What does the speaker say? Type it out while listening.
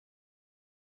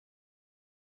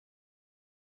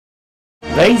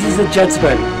Ladies and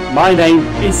gentlemen, my name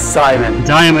is Simon. And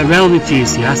I am a rail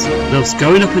enthusiast who loves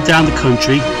going up and down the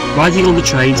country, riding on the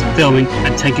trains, filming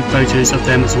and taking photos of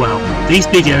them as well. These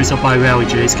videos of my railway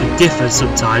journeys can differ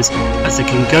sometimes, as they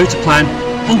can go to plan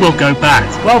or will go bad.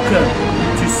 Welcome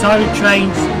to Simon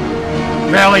Trains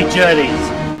Railway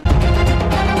Journeys.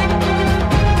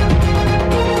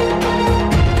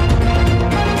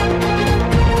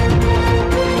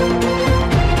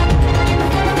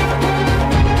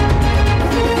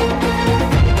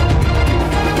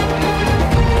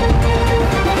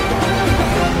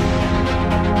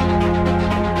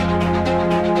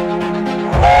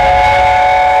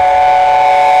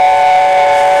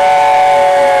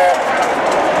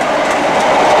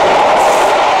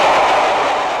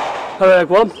 Hello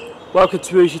everyone, welcome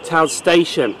to Rugeley Town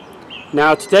Station.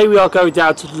 Now today we are going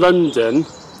down to London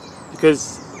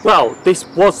because, well, this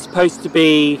was supposed to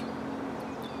be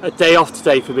a day off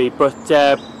today for me, but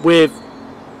with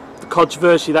the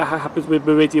controversy that happened with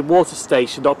Meridian Water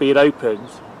Station not being opened,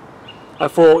 I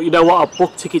thought, you know what, I'll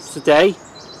book tickets today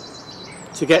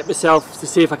to get myself to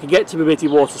see if I can get to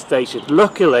Meridian Water Station.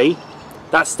 Luckily,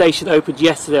 that station opened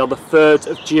yesterday on the 3rd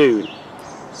of June,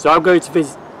 so I'm going to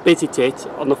visit it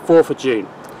on the 4th of June.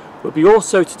 We'll be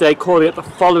also today calling at the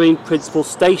following principal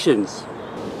stations.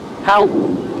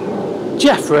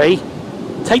 Jeffrey,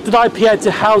 take the 9 PM to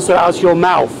Hounslow out of your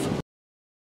mouth.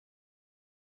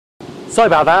 Sorry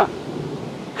about that.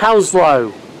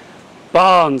 Hounslow,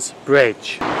 Barnes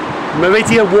Bridge,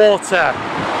 Meridian Water,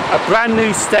 a brand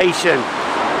new station.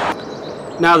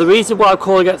 Now the reason why I'm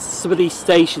calling at some of these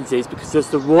stations is because there's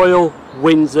the Royal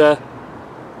Windsor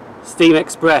Steam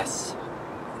Express.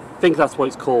 I think that's what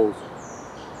it's called,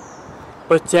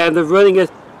 but they're running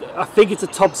I think it's a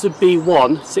Thompson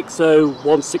B1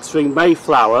 60163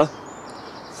 Mayflower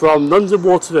from London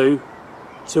Waterloo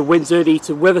to Windsor and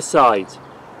Eton Riverside.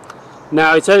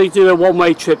 Now it's only doing a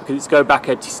one-way trip because it's going back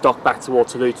empty stock back to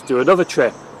Waterloo to do another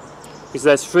trip, because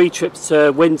there's 3 trips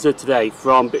to Windsor today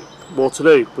from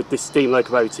Waterloo with this steam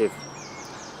locomotive.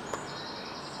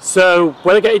 So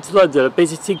when I get into London, I'm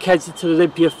visiting Kensington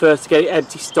Olympia first to get it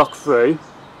empty stock through.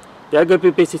 Then I'm going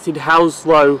to be visiting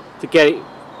Hounslow to get it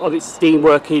on its steam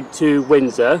work into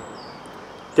Windsor.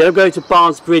 Then I'm going to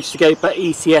Barnes Bridge to get it back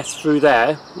ECS through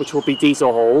there, which will be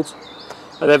diesel hauled.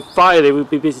 And then finally we'll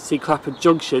be visiting Clapham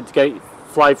Junction to get it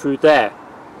fly through there.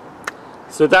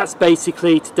 So that's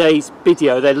basically today's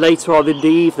video. Then later on in the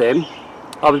evening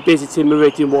I'll be visiting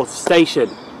Meridian Water Station.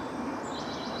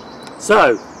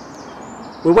 So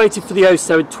we're waiting for the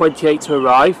 0728 to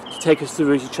arrive to take us to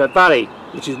Rugeley Trent Valley,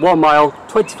 which is 1 mile,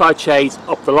 25 chains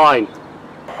up the line.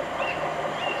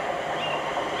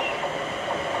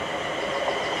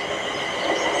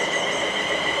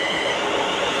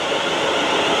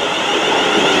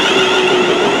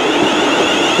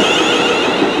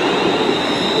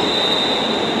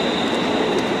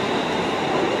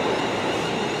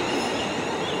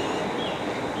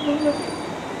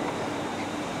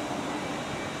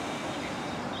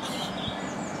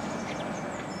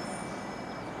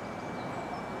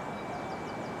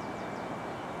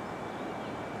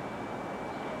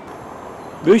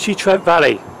 Rugeley Trent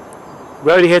Valley.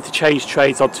 We're only here to change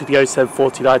trains onto the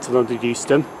 0749 to London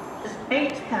Euston.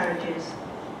 8 carriages.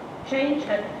 Change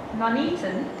at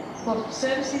Nuneaton for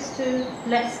services to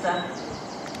Leicester.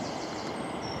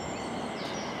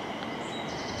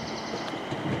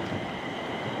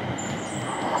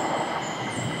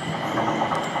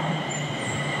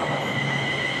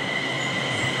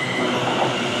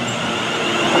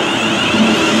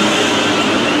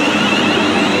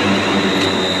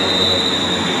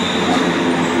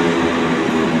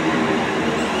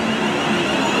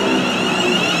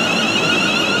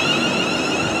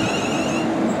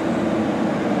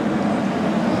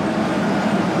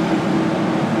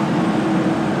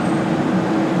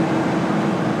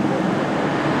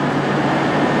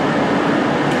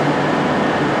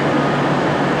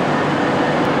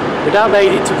 We now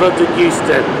made it to London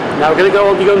Euston. Now we're going to go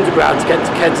on the Underground to get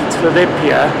to Kensington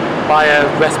Olympia via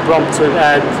West Brompton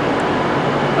and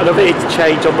another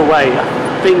interchange on the way.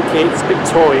 I think it's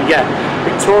Victoria, yeah.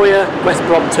 Victoria, West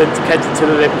Brompton to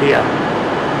Kensington Olympia.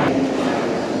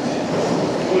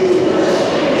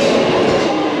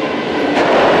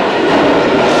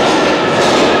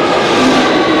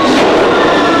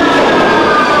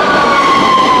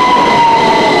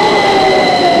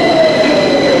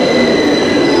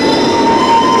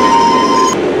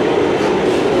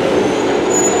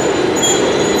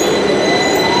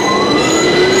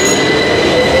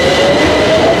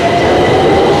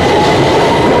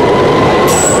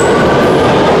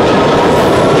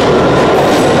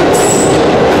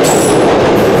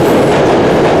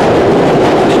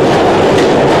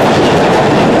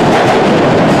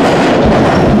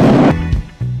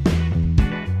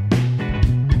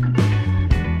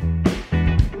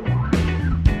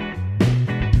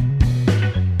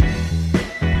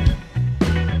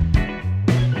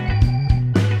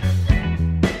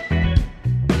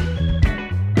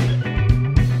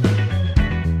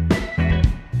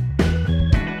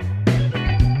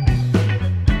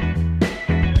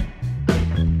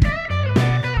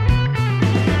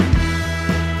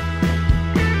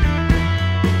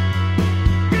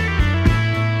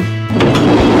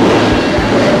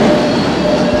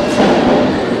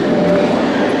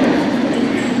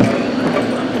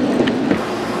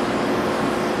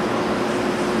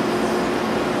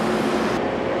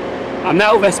 I'm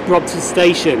now at West Brompton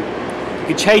Station. You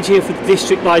can change here for the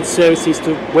District Line services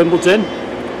to Wimbledon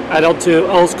and onto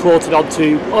Earls Court and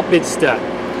onto Upminster.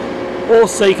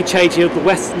 Also you can change here the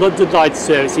West London Line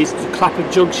services to Clapham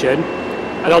Junction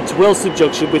and onto Wilson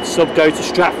Junction, which some go to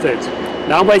Stratford.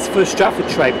 Now I'm waiting for a Stratford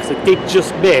train because I did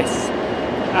just miss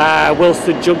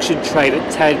Wilson Junction train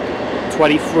at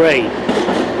 10:23.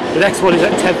 The next one is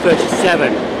at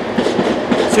 10:37.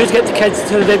 As soon as I get to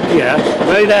Kensington Olympia, I'm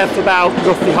only there for about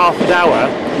roughly half an hour.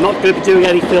 I'm not going to be doing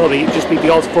any filming, it'll just be the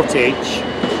odd footage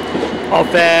of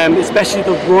especially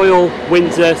the Royal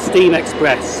Windsor Steam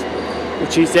Express,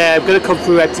 which is going to come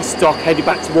through empty stock heading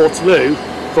back to Waterloo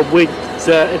from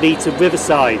Windsor and Eton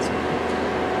Riverside.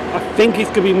 I think it's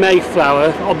going to be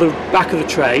Mayflower on the back of the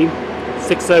train,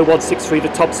 60163, the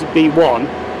Thompson B1,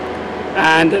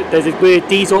 and there's a weird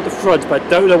diesel at the front, but I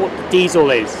don't know what the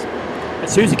diesel is.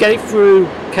 As soon as I get it through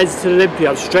Kensington Olympia,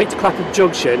 I'm straight to Clapham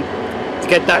Junction to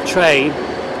get that train,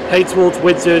 heading towards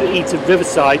Windsor and Eton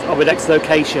Riverside on the next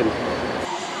location.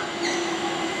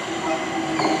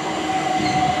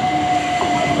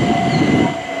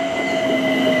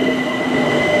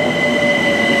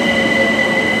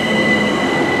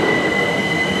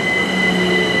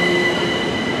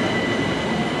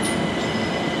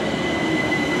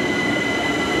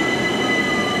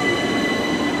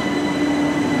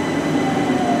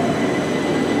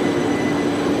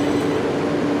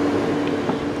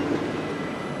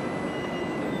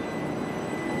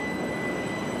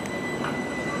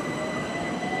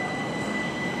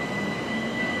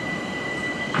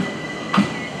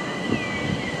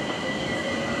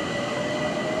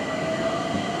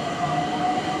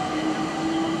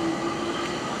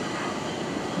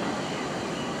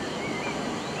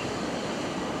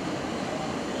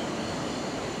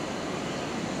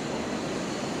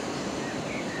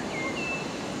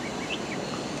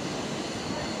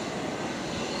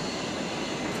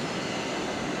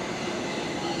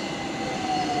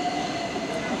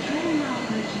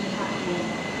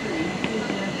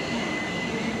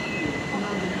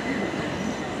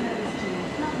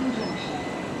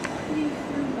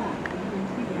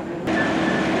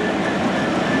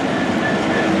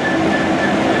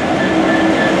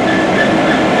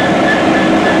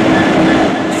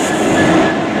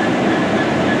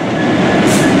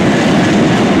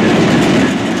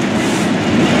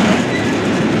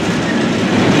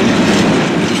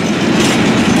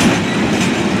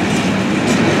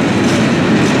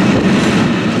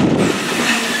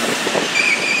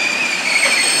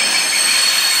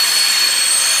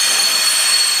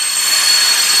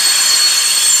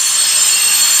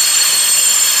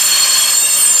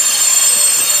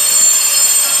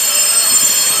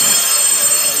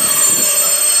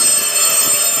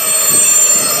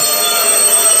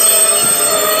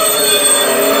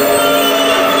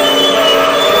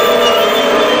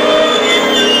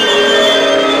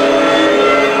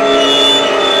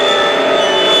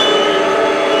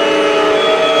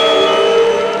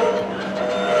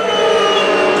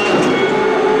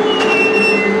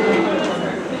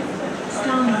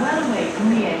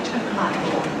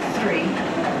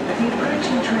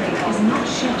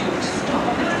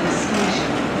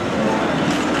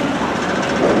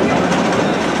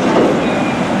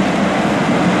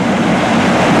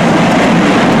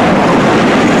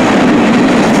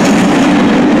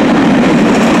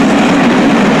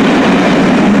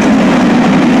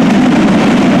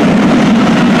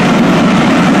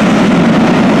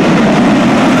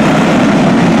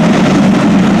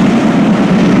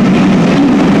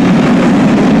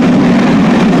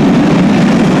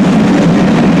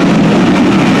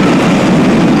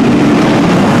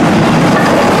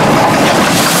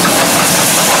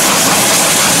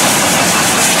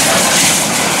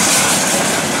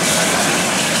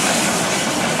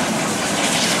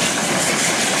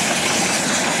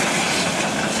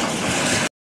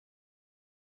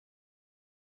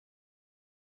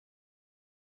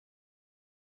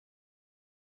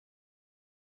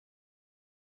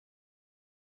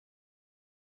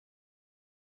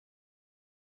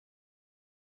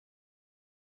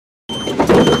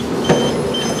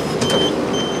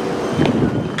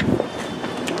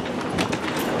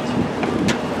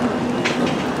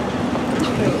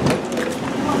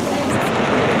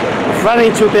 Ran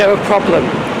into a bit of a problem.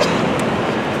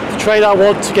 The train I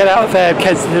want to get out of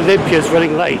Kensington Olympia is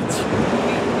running late.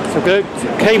 So I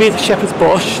came into Shepherd's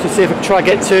Bush to see if I can try and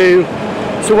get to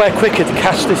somewhere quicker to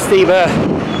catch the steamer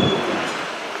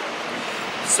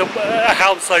at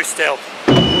Hounslow still.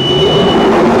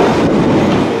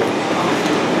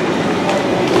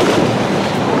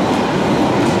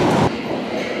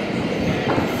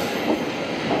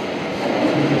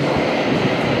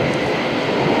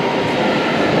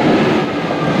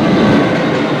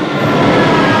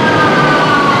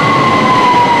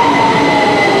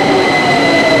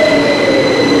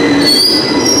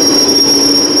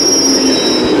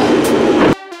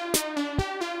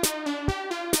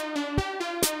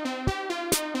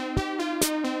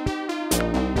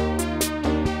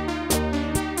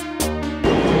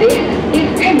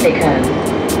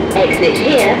 Exit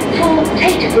here for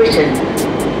Tate Britain.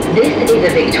 This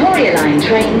is a Victoria Line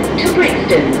train to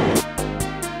Brixton.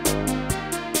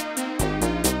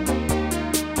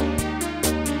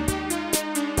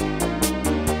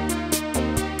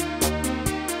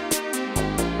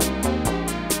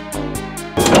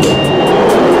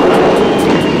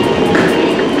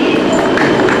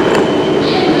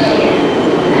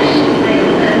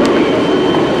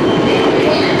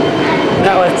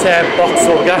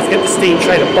 Vauxhall. We're going to have to get the steam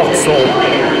train at Vauxhall,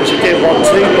 which I didn't want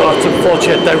to, but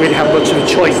unfortunately I don't really have much of a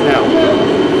choice now.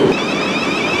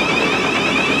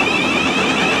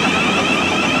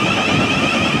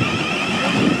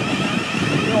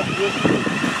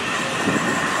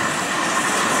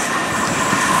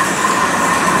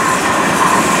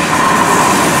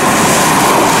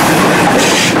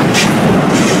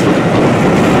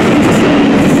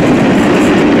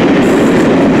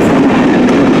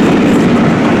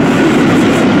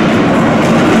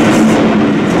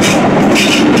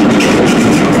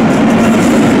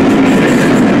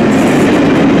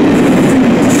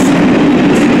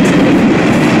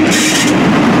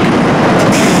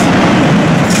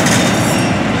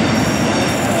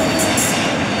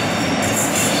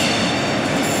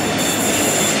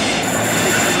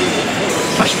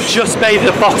 Just made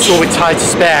the Vauxhall with time to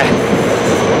spare,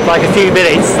 like a few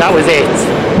minutes, that was it.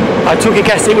 I took a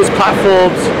guess it was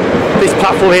platforms, this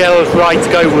platform here was right to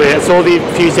go with it. I saw the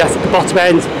enthusiasts at the bottom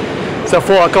end, so I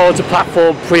thought I'd go on to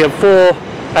platform 3 and 4,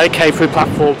 and it came through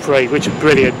platform 3, which was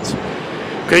brilliant.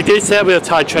 Because it did say we were a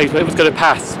tight train, but it was going to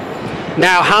pass.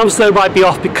 Now Hounslow might be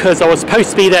off because I was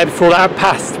supposed to be there before that had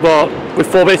passed, but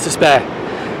with 4 minutes to spare.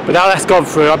 But now that's gone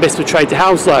through, I missed the train to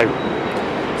Hounslow.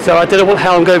 So I don't know what the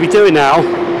hell I'm going to be doing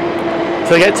now.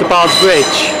 So I get to Barnes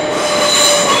Bridge.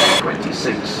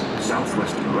 26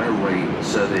 Southwestern Railway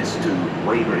service to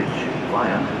Weybridge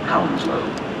via Hounslow,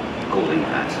 calling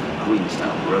at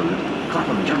Queenstown Road,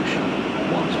 Clapham Junction,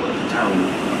 Wandsworth Town,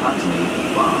 Putney,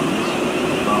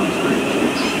 Barnes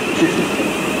Bridge, Chisholm,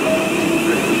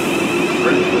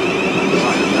 Brentford,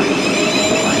 Silent Lane,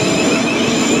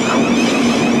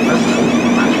 Hounslow,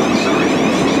 Ashland, Surrey,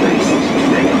 Stations,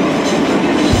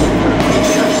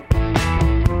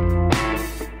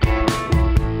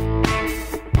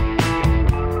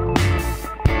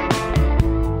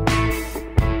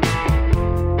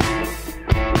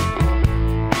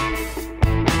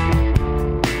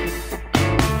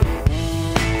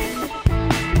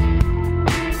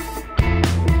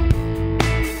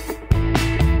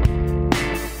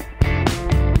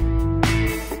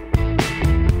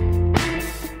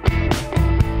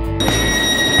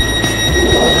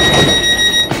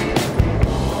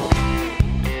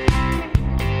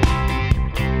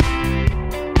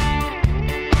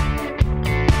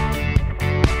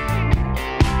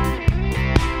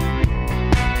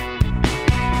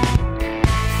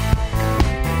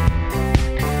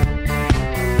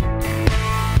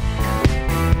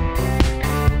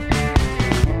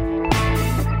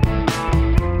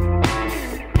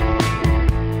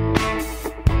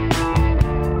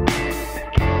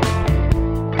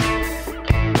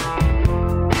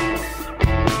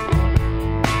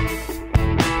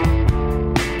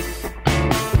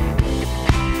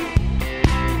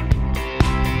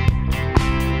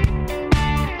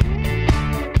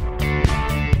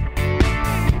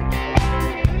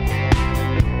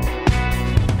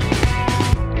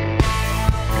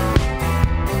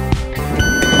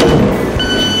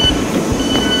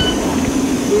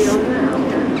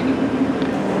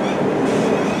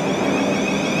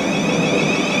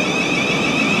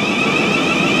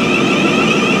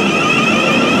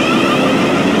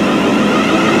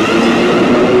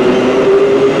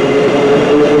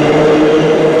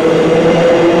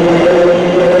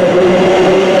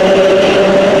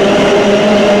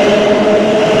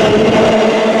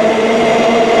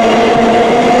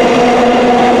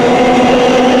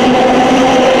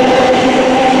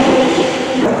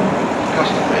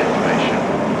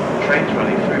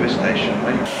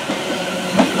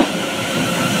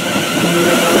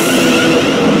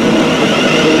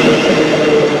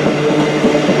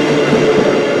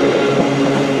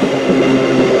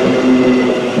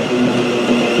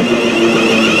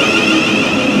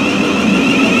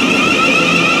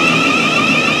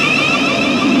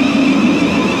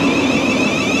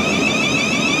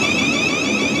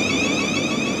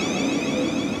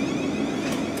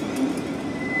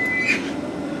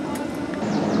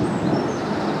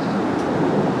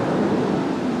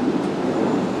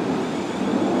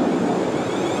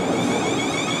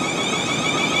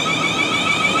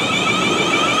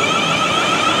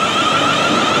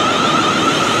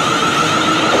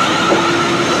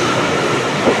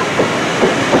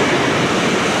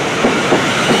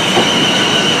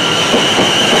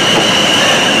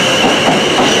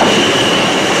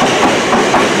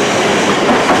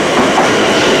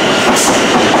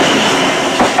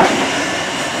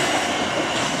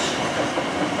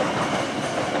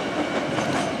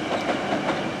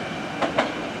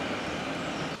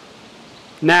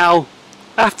 Now,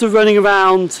 after running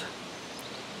around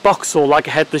Vauxhall like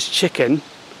a headless chicken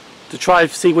to try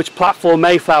and see which platform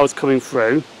Mayflower was coming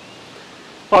through,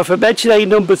 if I mention any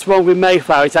numbers wrong with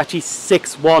Mayflower, it's actually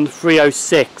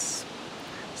 61306.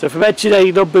 So if I mention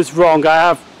any numbers wrong, I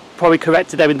have probably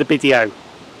corrected them in the video.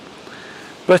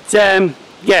 But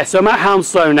yeah, so I'm at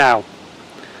Hounslow now.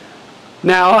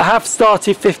 Now I have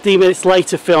started 15 minutes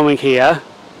later filming here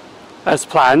as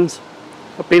planned.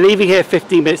 I'll be leaving here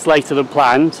 15 minutes later than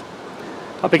planned.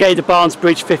 I'll be getting to Barnes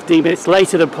Bridge 15 minutes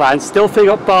later than planned. Still filling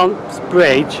up Barnes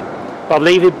Bridge, but I'm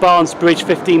leaving Barnes Bridge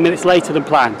 15 minutes later than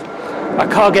planned. I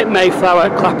can't get Mayflower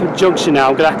at Clapham Junction now.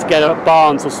 I'm going to have to get her at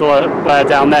Barnes or somewhere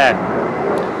down there.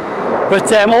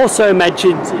 But also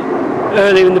mentioned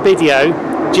earlier in the video,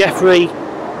 Jeffrey,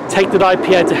 take the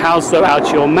IPA to Hounslow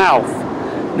out your mouth.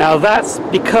 Now that's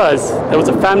because there was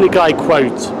a Family Guy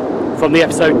quote from the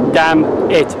episode Damn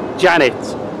It, Janet,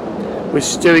 which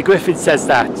Stewie Griffin says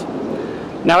that.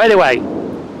 Now anyway,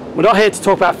 we're not here to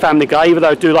talk about Family Guy, even though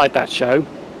I do like that show.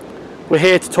 We're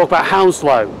here to talk about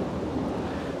Hounslow.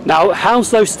 Now,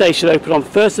 Hounslow Station opened on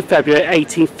 1st of February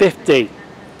 1850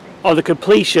 on the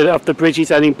completion of the bridge's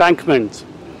own embankment.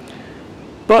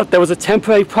 But there was a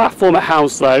temporary platform at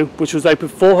Hounslow which was open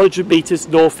 400 metres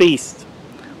northeast,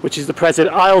 which is the present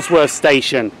Isleworth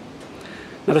Station.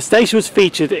 Now, the station was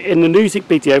featured in the music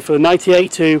video for the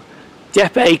 1982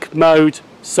 Deep Ache Mode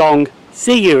song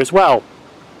See You as well.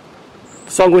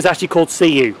 The song was actually called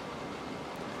See You.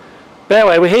 But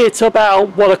anyway, we're here till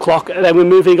about 1 o'clock and then we're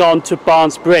moving on to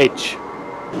Barnes Bridge.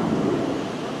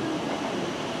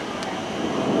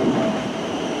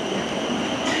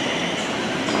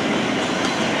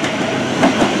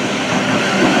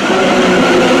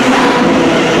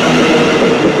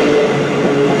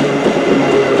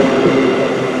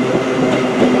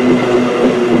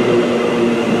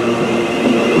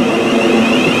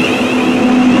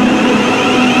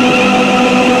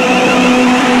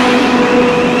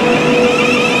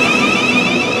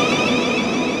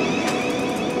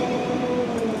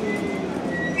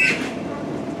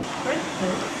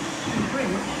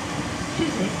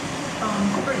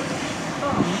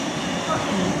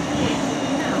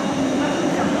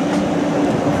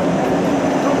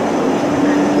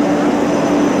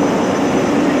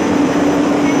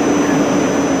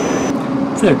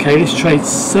 Okay, this train's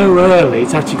so early,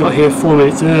 it's actually got here 4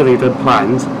 minutes earlier than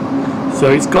planned.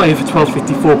 So it's got here for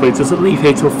 12:54, but it doesn't leave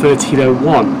here till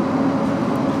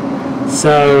 13:01.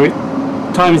 So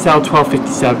time is now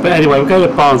 12:57. But anyway, we're going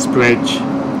to Barnes Bridge,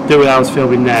 do what I was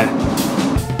filming there.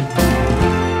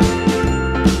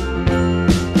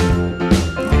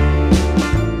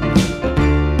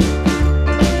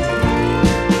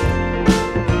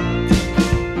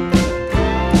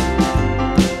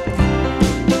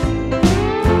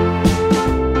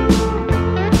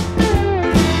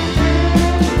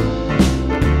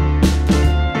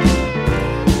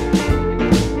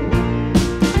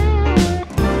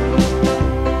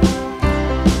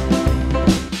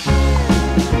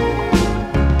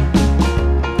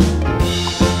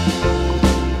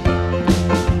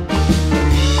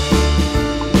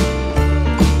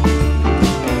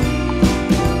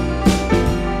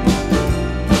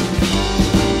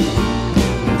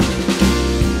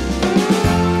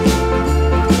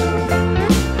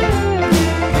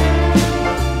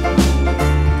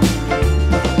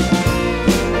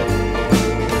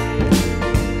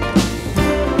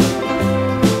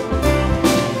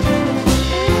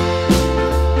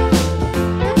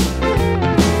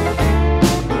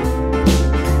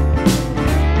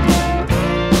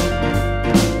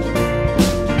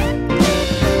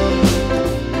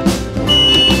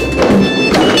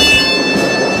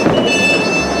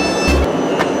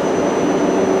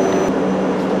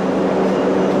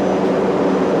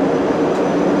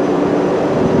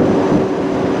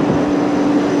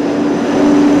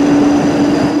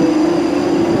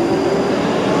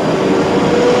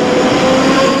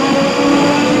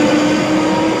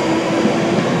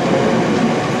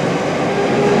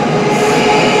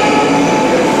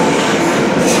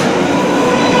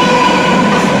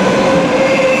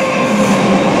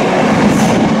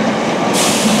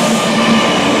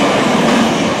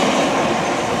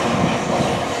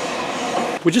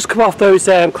 We just come off those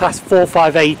class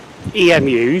 458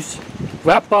 EMUs.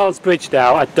 We're at Barnes Bridge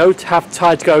now. I don't have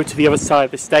time to go to the other side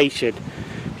of the station.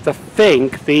 I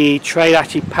think the train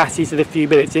actually passes in a few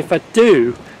minutes. If I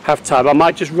do have time, I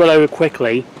might just run over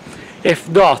quickly. If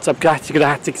not, I'm actually going to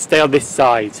have to stay on this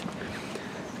side.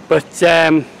 But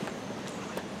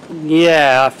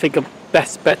yeah, I think I'm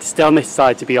best bet to stay on this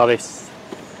side, to be honest,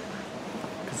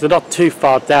 because they're not too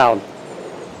far down.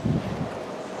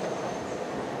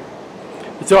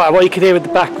 It's alright, what you can hear in the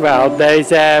background, there's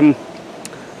the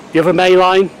other main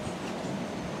line.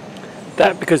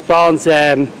 That because Barnes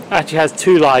actually has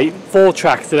four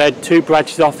tracks, and then two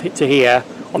branches off to here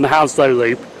on the Hounslow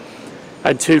loop,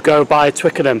 and two go by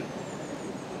Twickenham.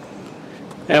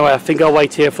 Anyway, I think I'll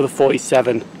wait here for the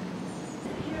 47.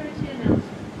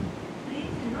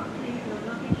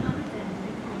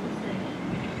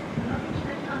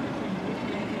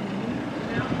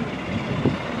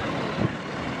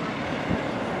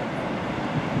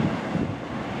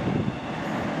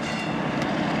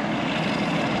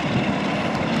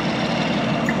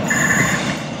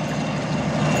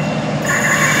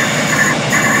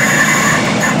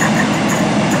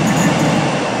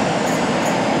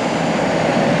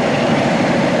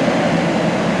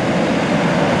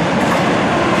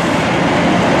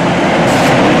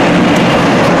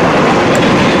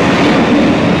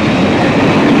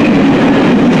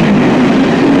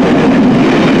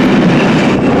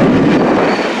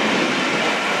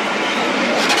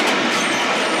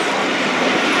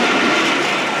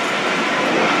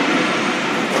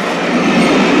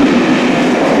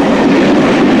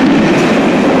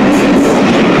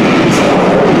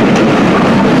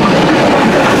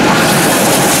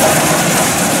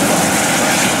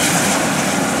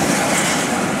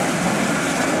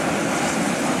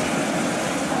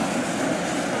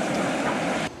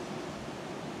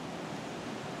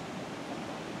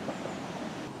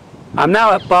 I'm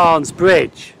now at Barnes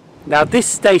Bridge. Now this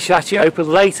station actually opened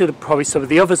later than probably some of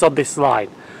the others on this line.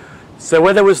 So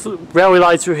when there was railway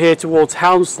lines through here towards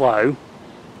Hounslow,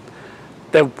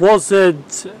 there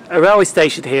wasn't a railway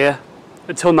station here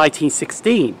until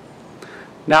 1916.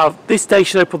 Now this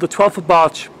station opened the 12th of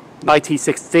March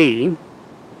 1916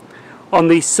 on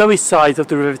the Surrey side of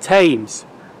the River Thames,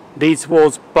 leads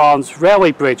towards Barnes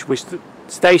Railway Bridge, which the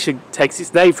station takes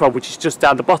its name from, which is just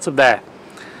down the bottom there.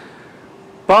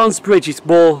 Barnes Bridge is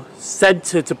more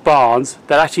centred to Barnes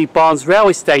than actually Barnes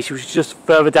Railway Station, which is just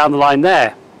further down the line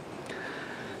there.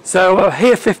 So we're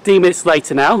here 15 minutes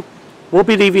later now. We'll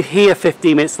be leaving here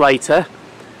 15 minutes later,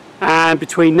 and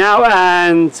between now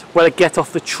and when I get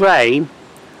off the train,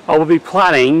 I will be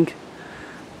planning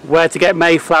where to get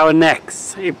Mayflower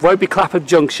next. It won't be Clapham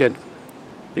Junction,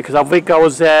 because I think I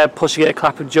was pushing it at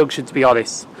Clapham Junction, to be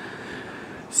honest.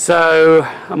 So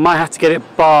I might have to get it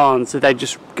at Barnes and then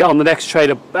just get on the next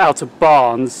train out of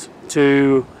Barnes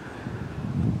to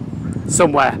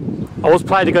somewhere. I was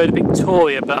planning to go to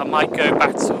Victoria, but I might go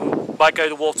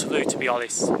to Waterloo, to be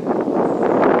honest.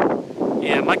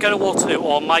 Yeah, I might go to Waterloo,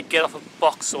 or I might get off of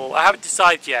Vauxhall. I haven't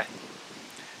decided yet.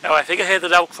 Anyway, I think I hear the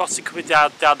level crossing coming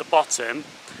down the bottom,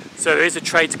 so there is a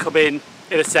train to come in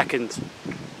a second.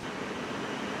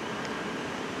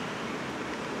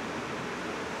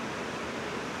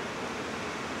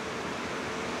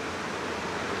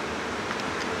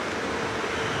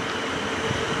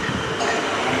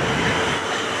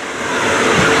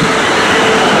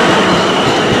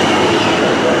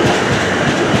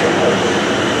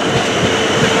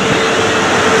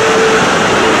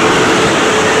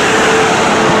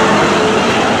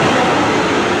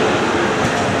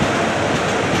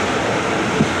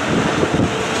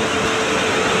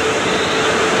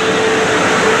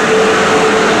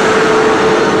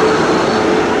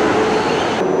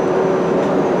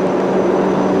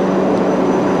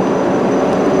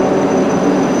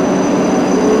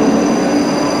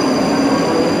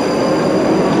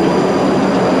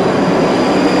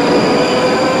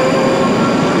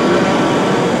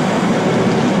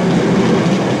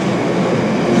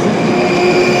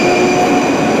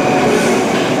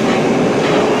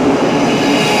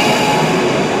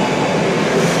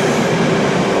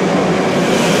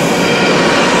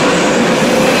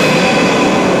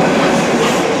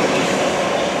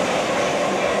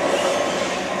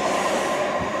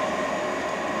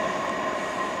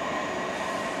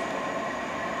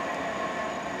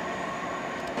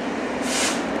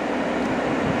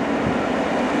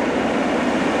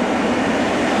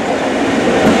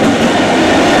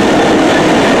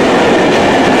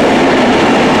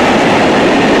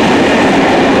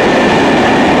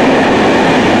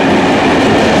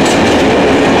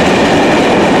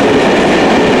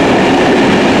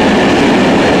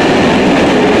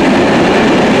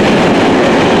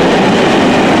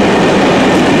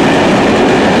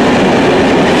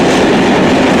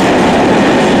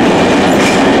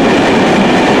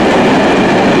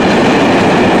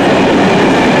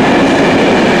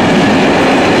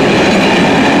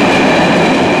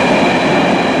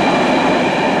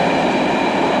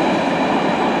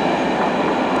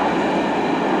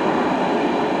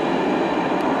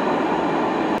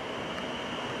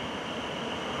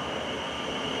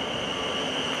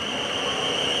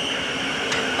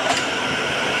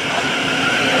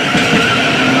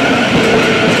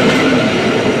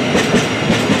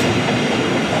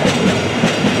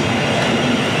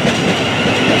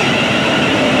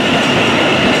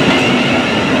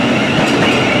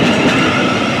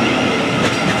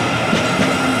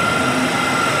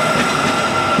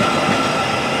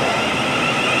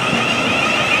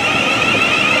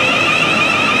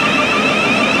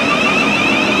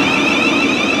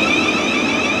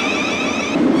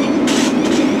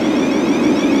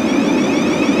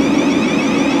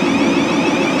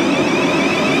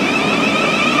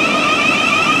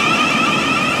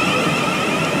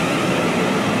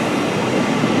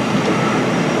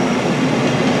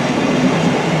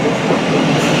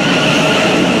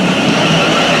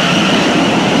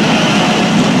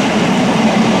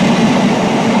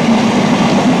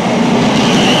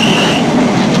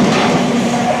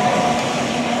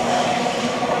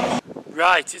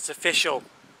 Right, it's official.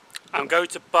 I'm going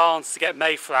to Barnes to get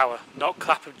Mayflower, not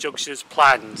Clapham Junction as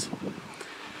planned.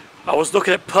 I was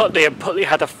looking at Putney, and Putney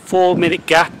had a 4-minute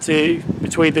gap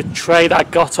between the train I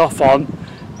got off on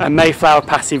and Mayflower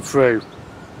passing through.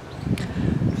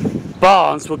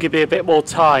 Barnes will give me a bit more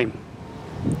time.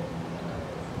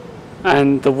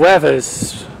 And the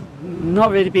weather's not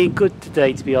really been good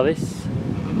today, to be honest.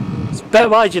 It's better,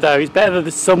 mind you though, it's better than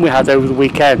the sun we had over the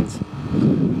weekend.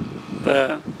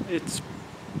 But it's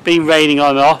been raining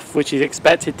on and off, which is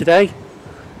expected today.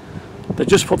 They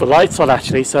just put the lights on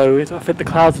actually, so I think the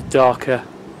clouds are darker.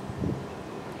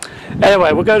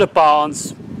 Anyway, we'll go to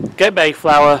Barnes, get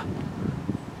Mayflower,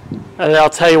 and then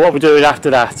I'll tell you what we're doing after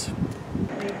that.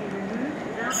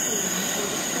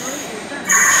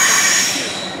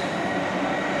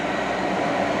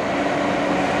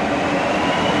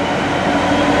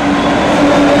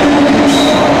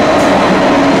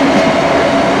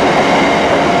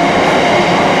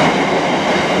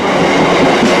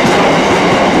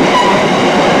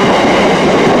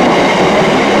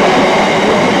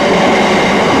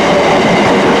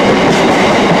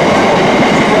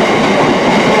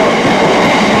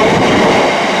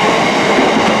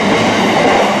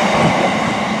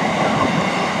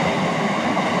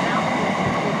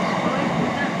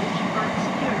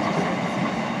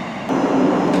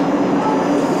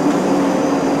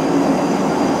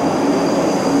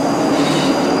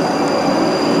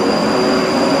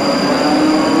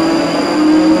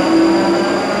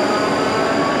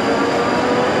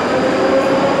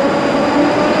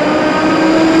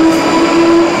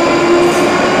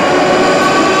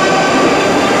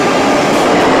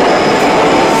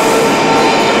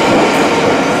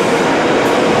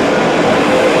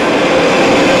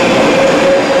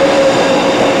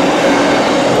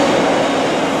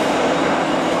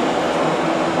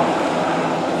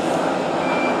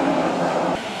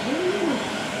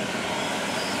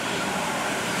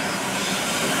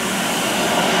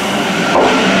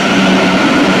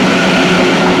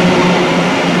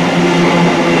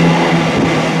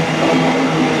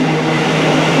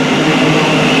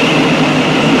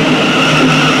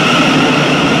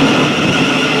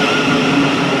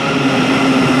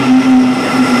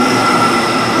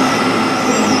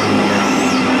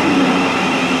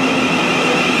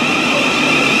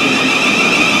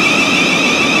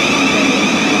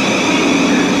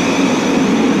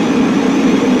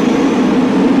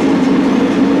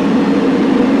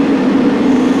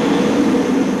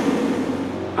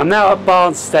 I'm now at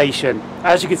Barnes Station.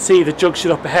 As you can see, the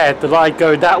junction up ahead, the line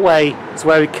going that way is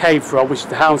where we came from, which is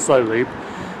the Hounslow loop,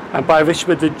 and by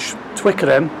Richmond and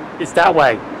Twickenham it's that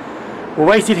way. We're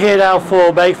waiting here now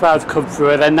for Mayflower to come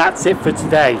through, and then that's it for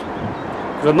today.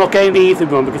 Because I'm not getting the evening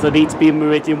run because I need to be in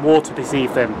Meridian Water this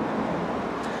evening.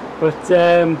 But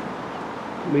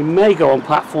we may go on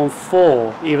platform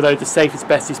 4, even though the safest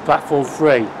best is platform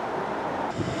 3.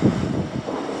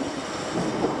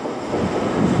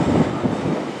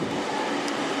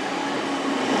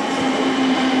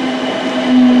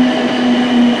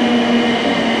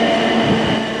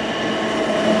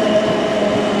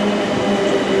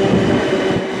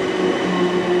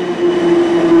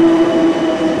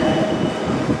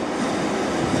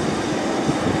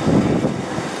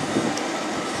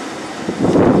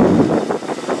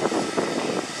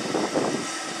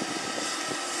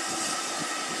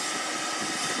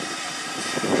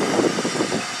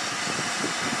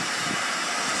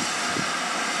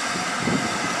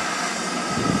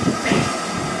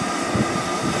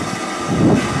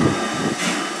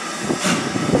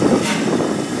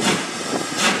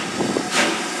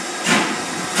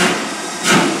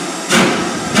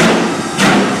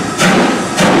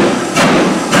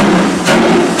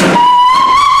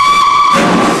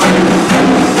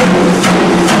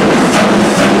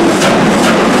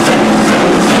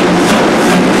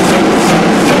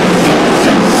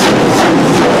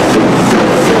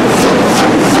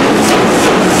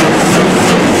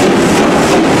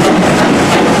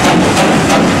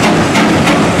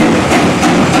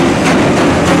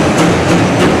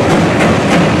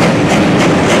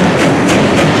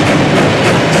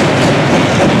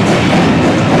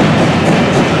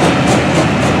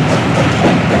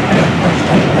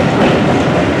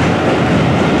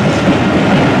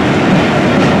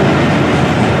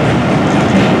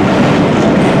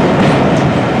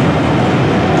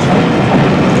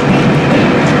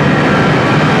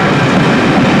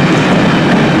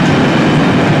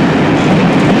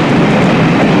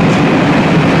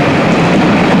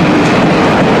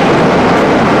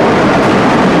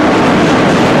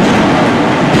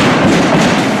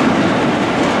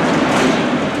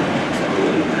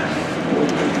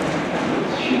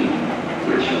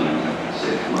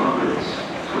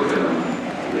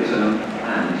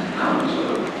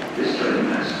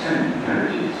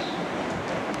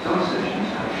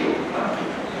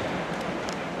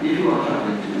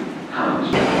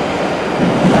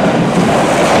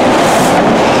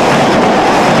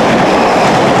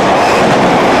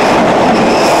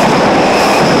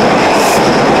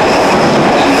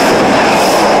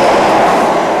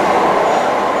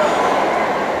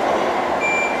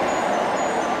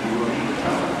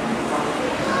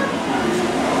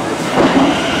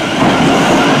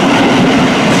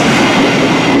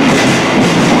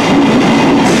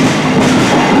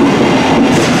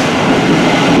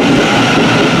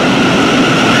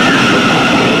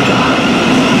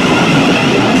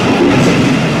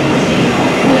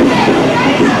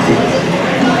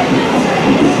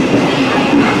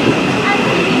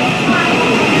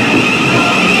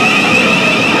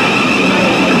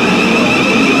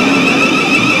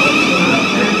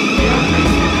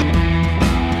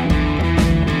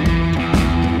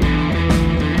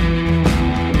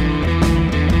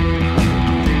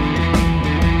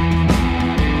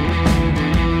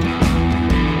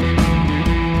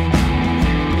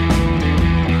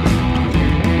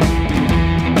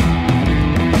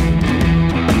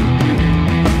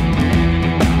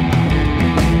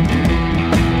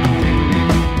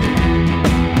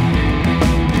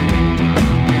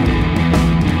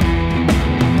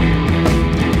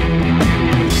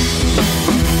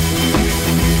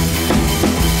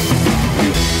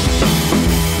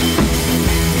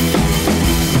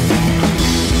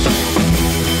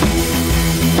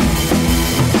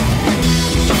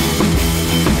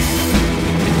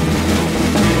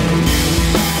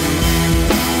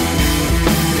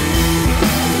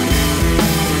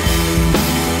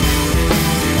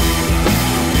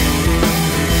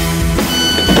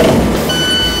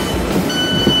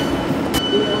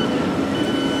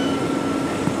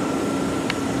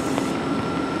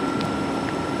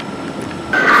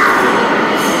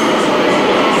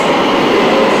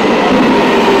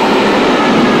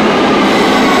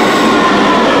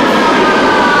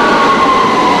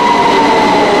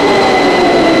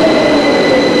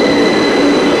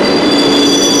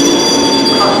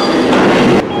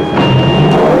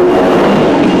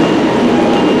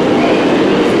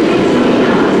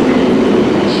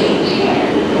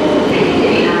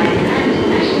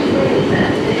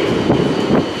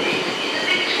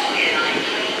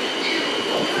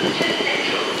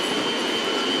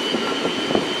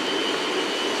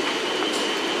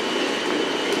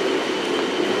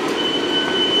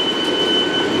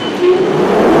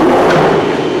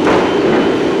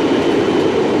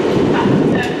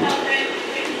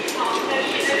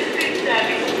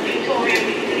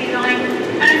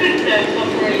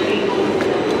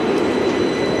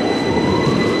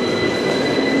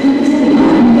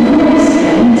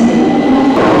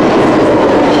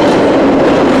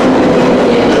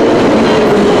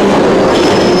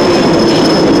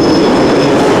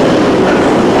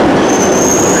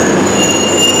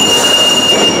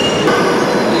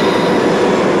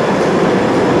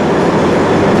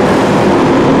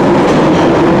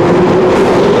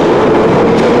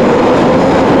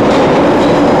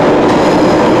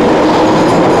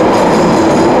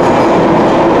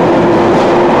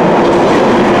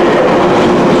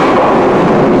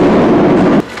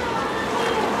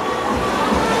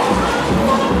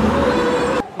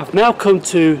 now come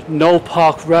to Knoll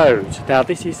Park Road. Now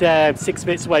this is 6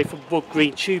 minutes away from Wood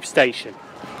Green Tube Station.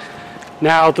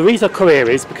 Now the reason I come here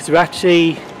is because I've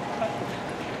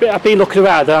been looking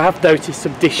around and I have noticed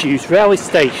some disused railway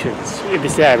stations in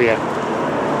this area.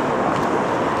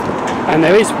 And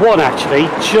there is one actually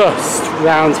just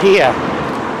round here.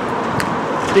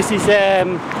 This is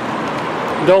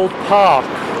Knoll Park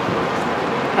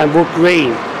and Wood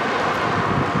Green.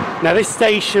 Now this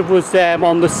station was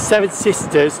on the Seven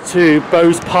Sisters to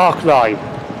Bowes Park line.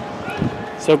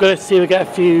 So I'm going to see if we get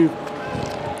a few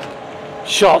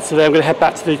shots and then I'm going to head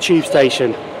back to the tube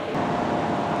station.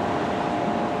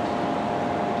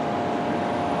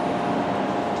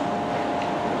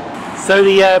 So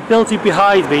the building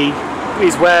behind me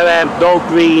is where Knoll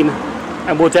Green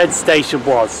and Wood End station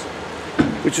was,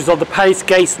 which was on the Palace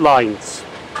Gate lines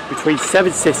between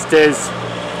Seven Sisters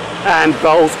and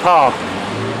Bowes Park.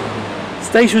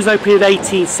 The station was opened in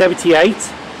 1878,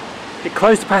 it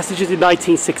closed to passengers in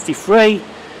 1963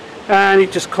 and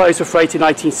it just closed for freight in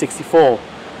 1964.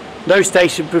 No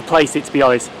station replaced it, to be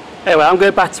honest. Anyway, I'm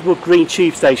going back to Wood Green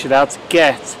Tube Station now to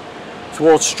get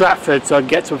towards Stratford so I can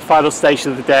get to the final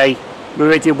station of the day,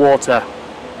 Meridian Water.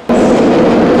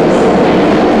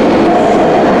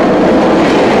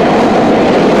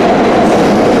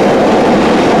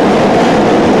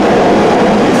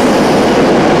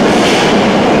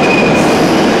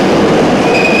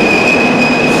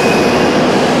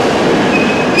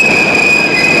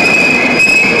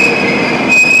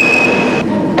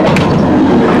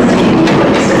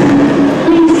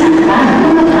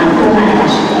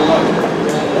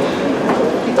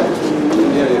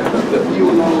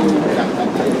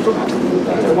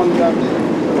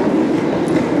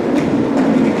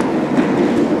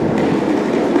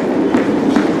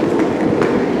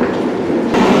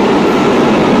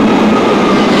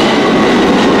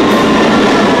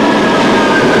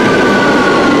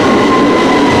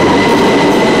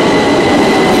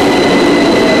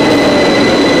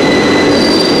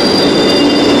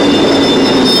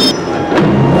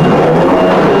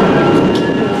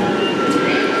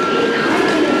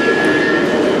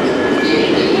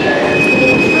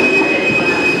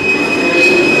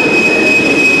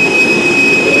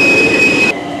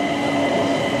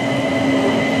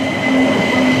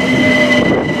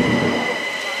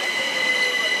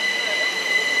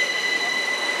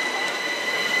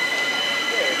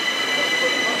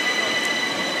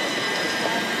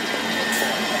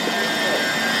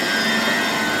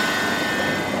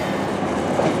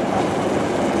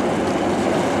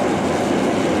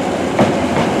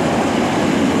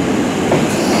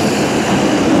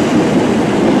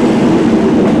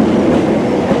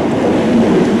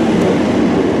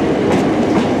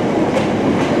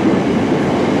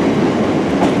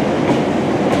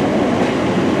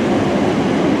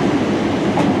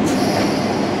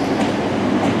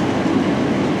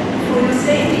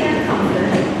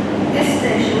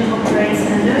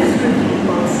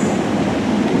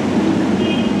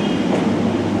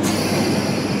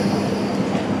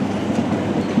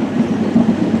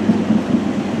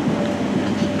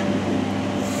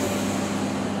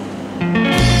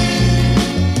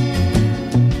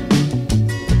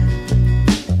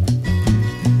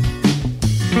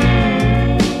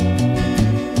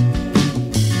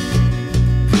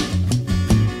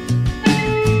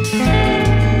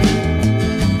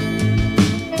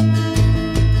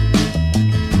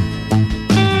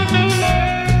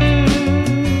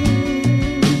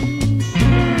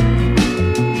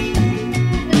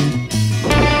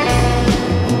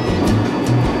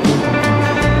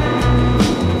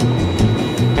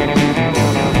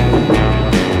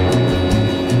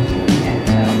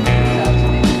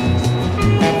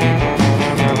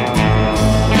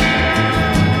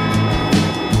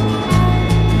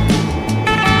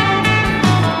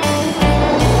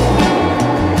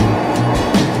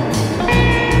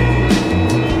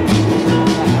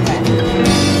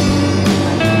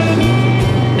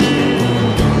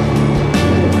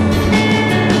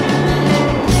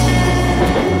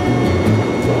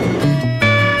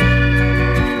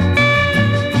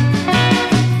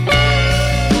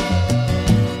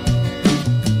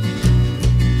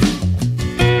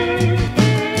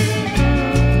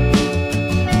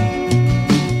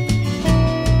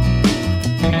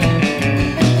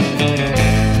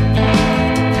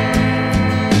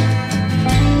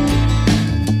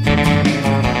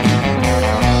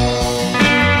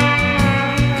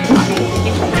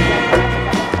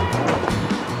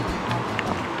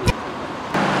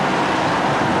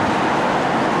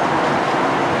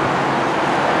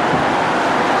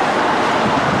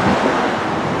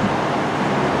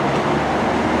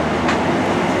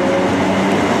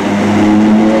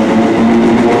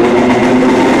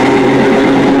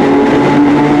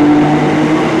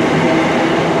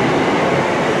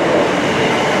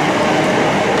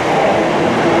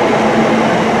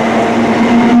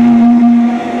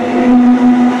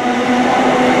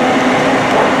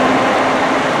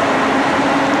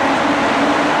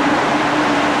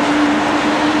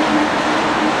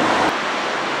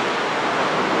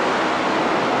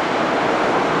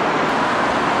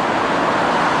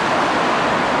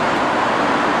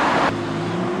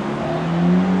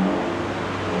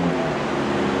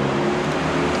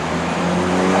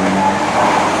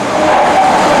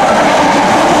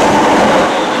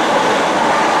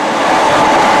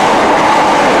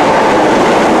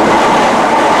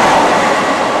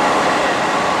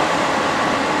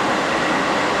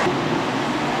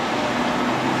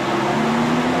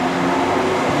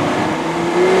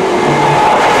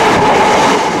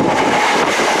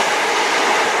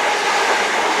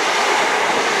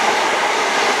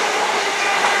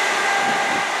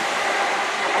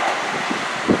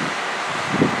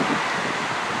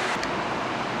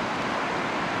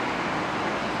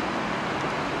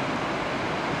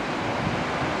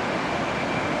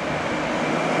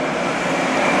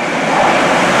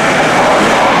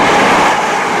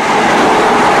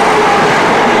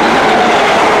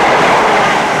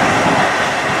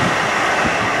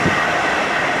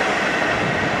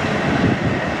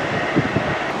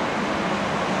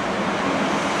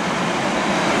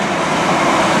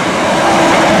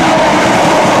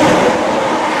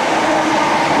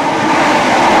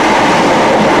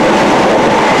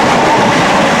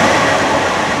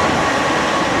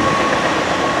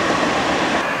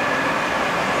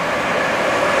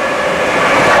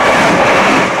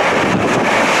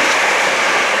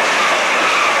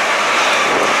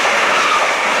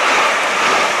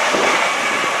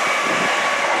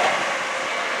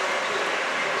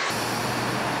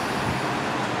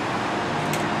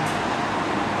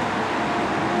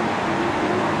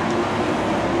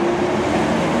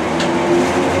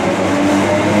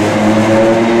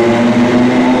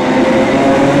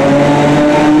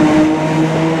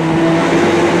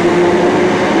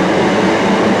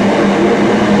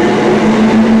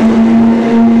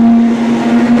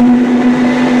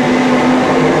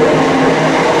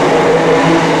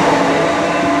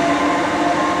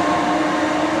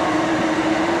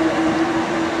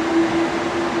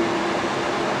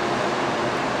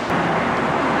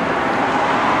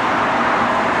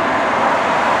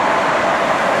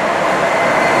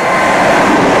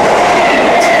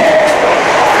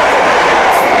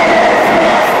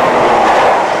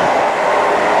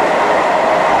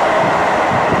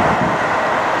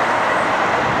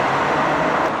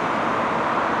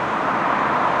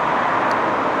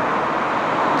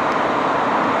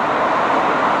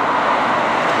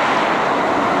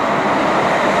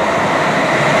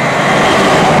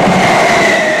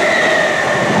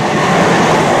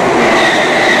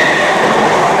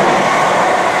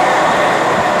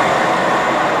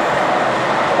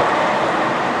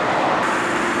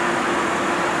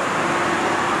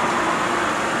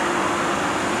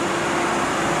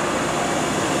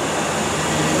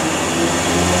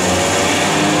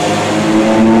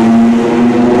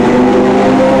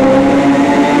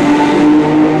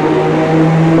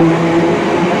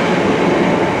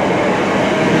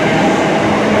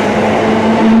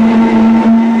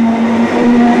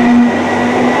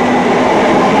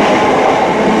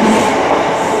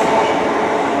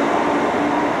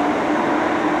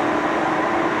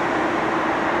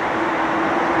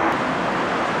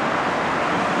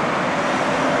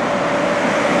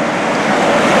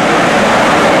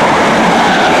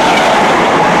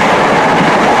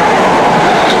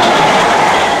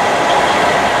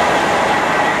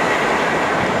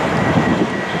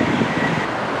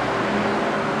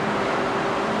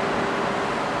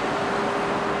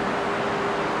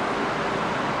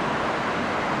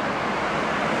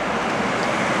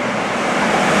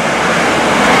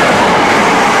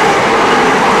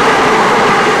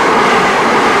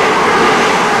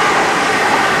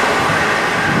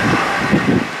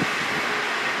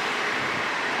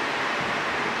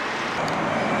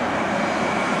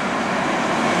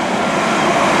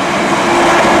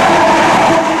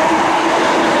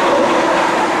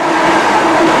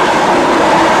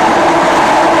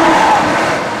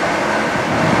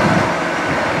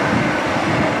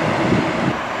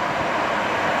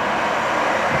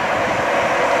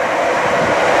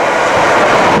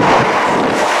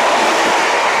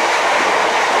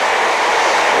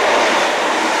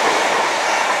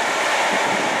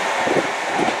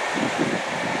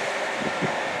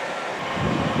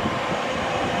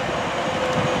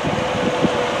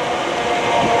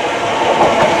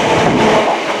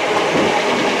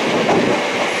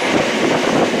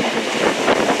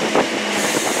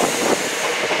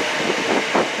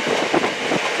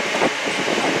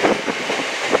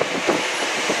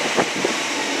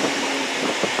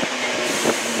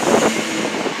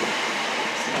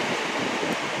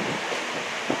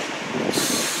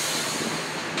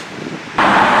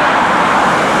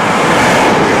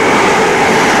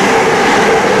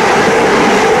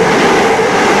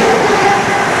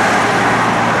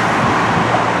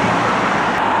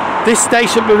 This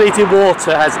station, Meridian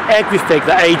Water, has everything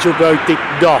that Angel Road did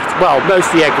not. Well,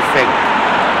 mostly everything.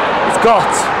 It's got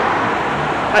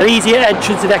an easier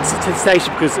entrance and exit to the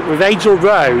station, because with Angel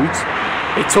Road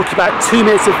it took about 2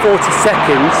 minutes and 40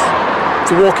 seconds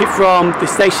to walk it from the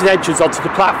station entrance onto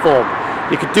the platform.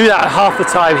 You could do that at half the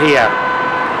time here.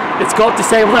 It's got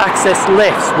disabled access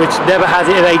lifts, which never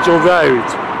had it in Angel Road,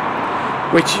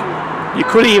 which you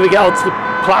couldn't even get onto the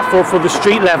platform from the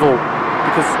street level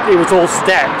because it was all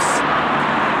steps.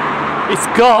 It's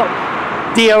got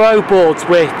DRO boards,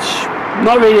 which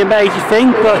not really a major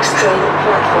thing, but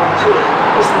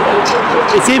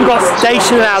it's even got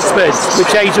station announcements,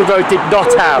 which Angel Road did not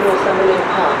have.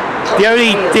 The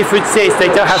only difference is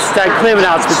they don't have stand clear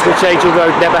announcements, which Angel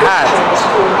Road never had.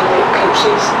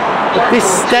 But this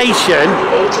station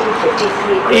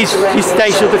is the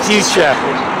station of the future.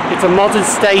 It's a modern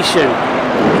station.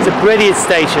 It's a brilliant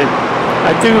station.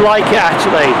 I do like it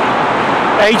actually.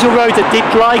 Angel Road I did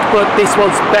like, but this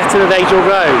one's better than Angel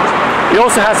Road. It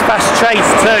also has fast trains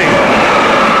too.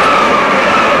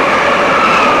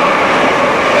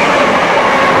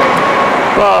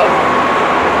 But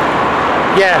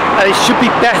yeah, and it should be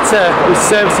better with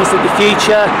services in the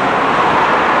future.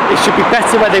 It should be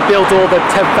better when they build all the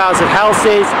 10,000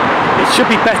 houses. It should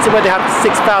be better when they have the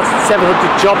 6,700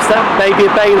 jobs that may be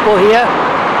available here.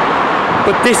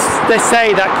 But this, they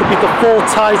say that could be the 4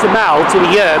 times amount in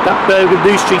a year that Birmingham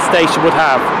New Street Station would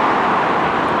have.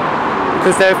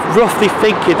 Because they're roughly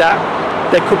thinking that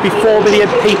there could be 4 million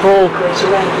people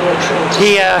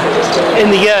here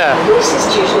in the year.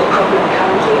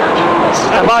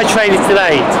 And my train is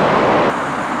delayed.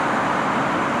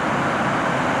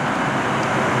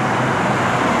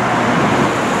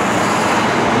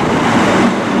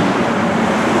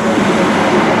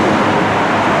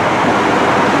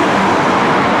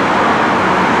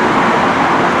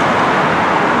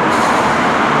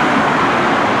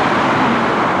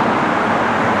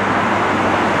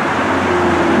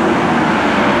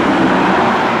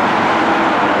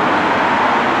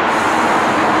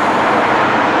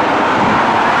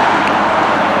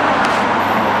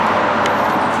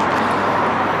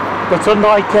 But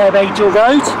unlike Angel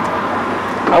Road,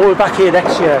 I will be back here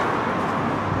next year.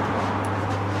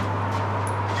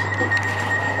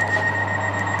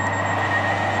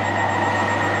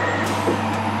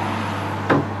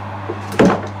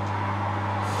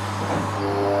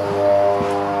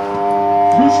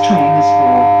 This train is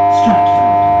for Stratford.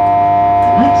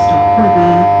 The next stop will be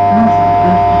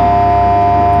Northumberland Park.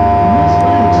 You must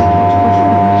buy a ticket before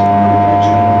getting on the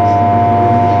trains.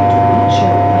 If you do not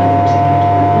show a valid ticket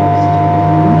by post,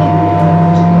 you may be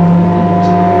liable to pay a penalty.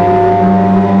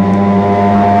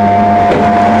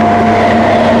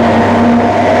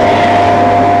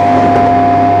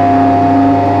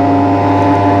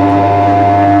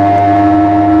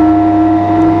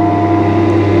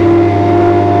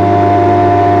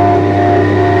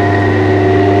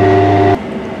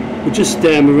 We're just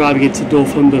arriving into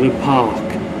Northumberland Park.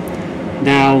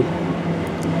 Now,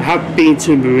 I have been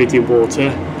to Meridian Water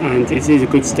and it is a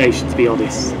good station, to be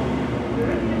honest.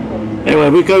 Anyway,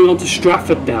 we're going on to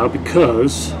Stratford now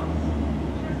because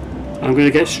I'm going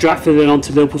to get Stratford and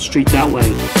onto Liverpool Street that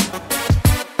way.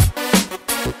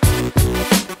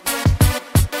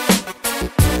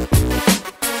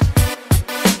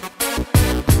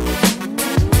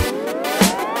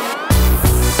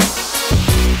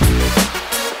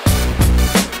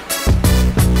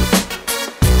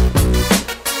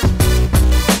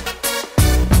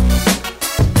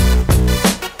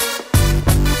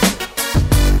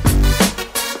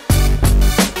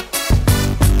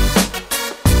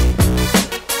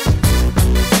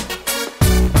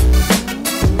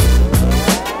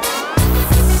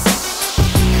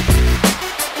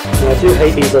 I do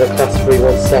hate these on a class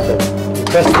 317. You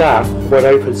press that when it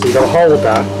opens, so you've got to hold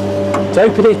that to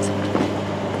open it.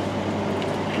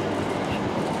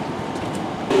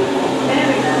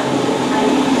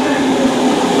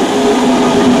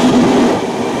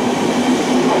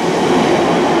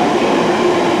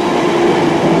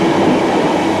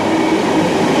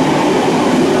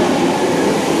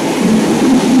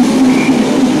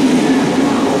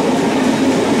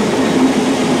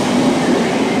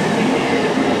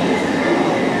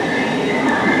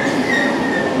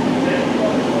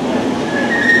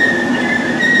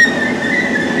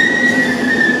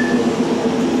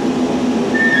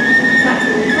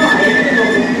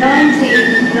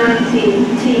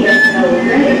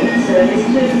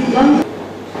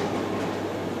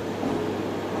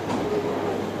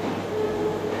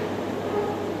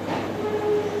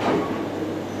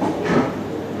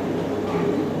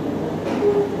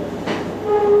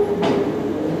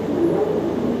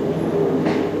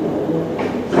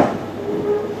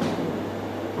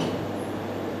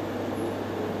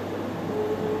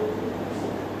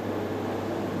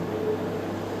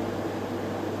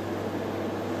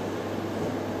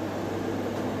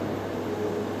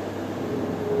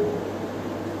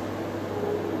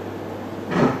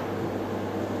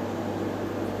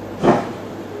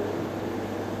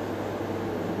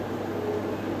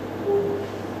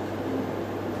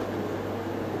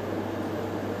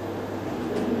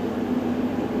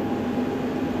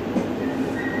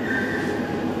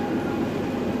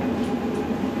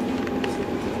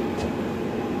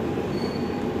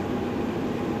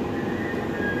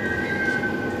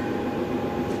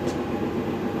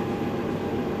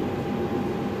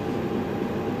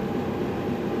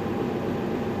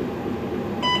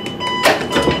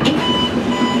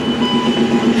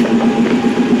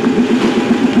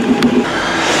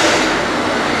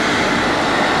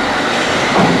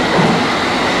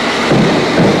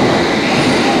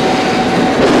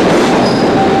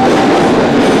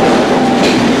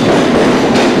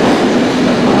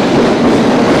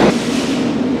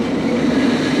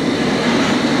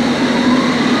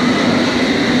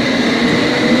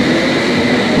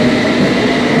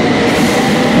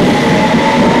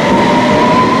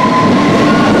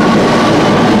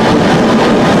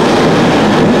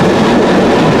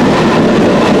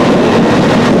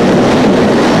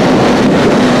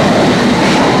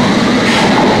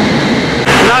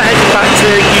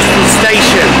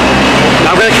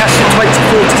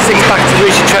 trains back to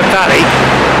Rugeley Trent Valley,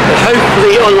 but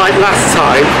hopefully, unlike last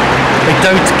time, they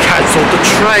don't cancel the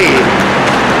train.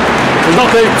 We're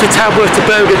not going to Tamworth to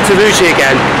Birmingham to Rugeley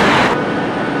again.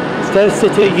 Instead of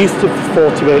sitting at Euston for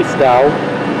 40 minutes now,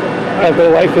 I'm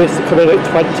going to wait for this to come in at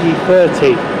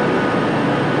 20:30.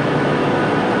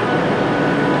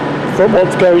 Front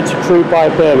one's going to Crewe by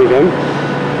Birmingham,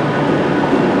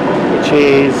 which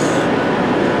is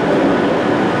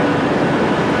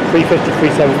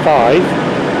 3:50-3:75,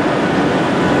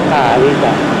 and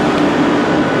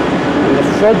the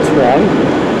front one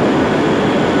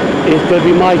is going to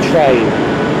be my train,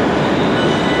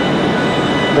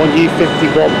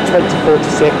 1U51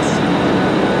 2046,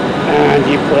 and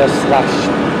you put a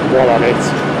 /1 on it.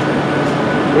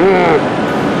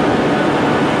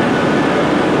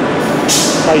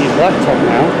 I'll use laptop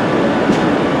now.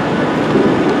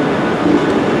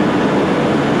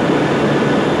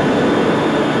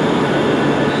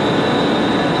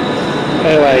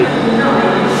 Anyway,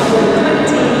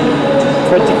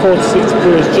 2046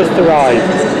 crew has just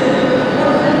arrived.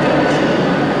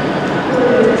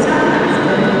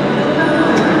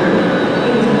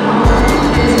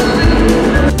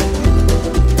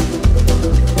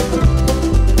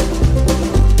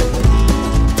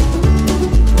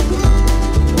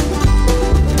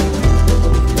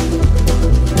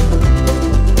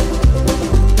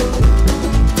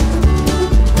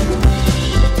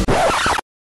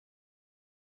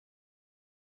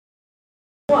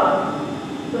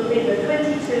 Will be the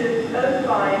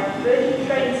 22:05 Virgin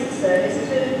Trains service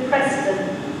to Preston.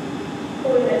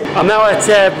 I'm now at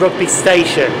Rugeley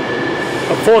Station.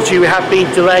 Unfortunately, we have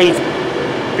been delayed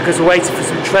because we're waiting for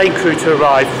some train crew to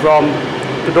arrive from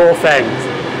the north end.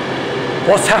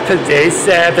 What's happened is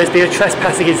there's been a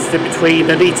trespassing incident between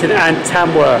Nuneaton and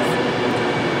Tamworth.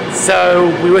 So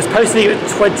we were supposed to leave at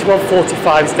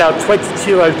 21:45, it's now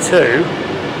 22:02.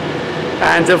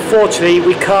 And unfortunately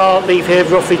we can't leave here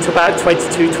roughly till about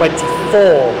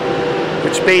 22:24,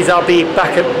 which means I'll be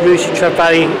back at Rugeley Trent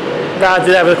Valley around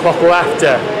 11 o'clock or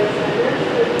after.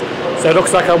 So it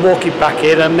looks like I'm walking back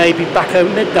in and maybe back home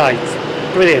at midnight.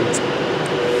 Brilliant.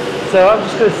 So I'm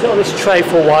just going to sit on this train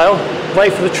for a while,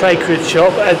 wait for the train crew to show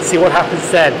up and see what happens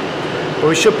then. But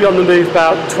we should be on the move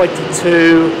about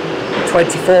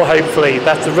 22:24 hopefully.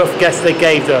 That's a rough guess they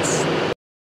gave us.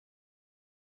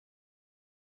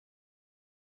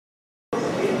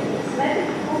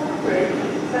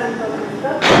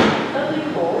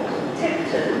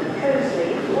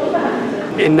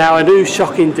 In now a new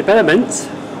shocking development,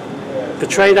 the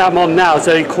train I'm on now is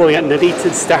only calling at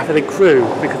Nuneaton, Stafford and Crewe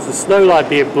because the snow line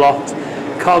being blocked.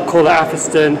 Can't call at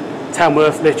Atherstone,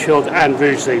 Tamworth, Lichfield and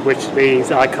Rugeley, which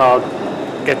means I can't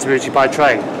get to Rugeley by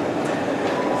train.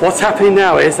 What's happening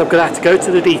now is I'm going to have to go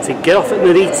to Nuneaton, get off at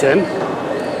Nuneaton,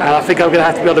 and I think I'm going to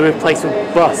have to be on the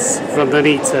replacement bus from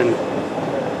Nuneaton.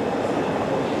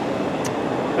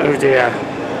 Oh dear.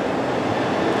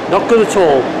 Not good at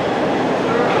all.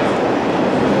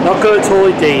 Not good at all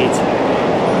indeed.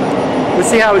 We'll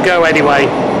see how we go anyway.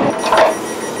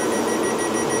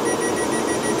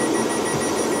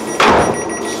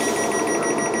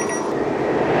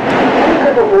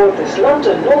 Welcome aboard this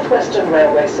London North Western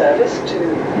Railway service to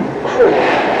Crewe.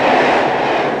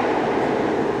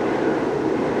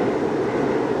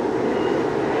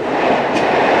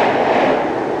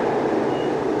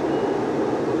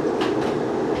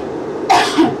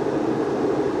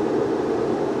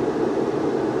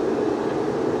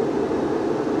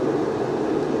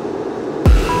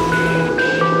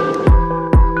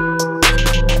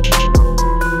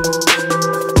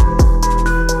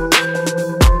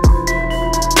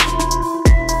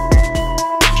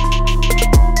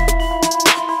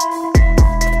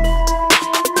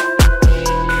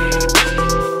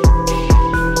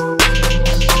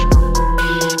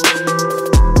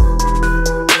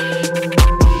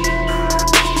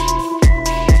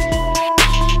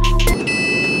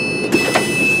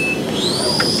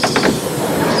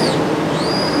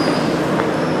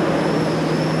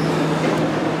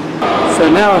 So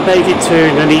now I've made it to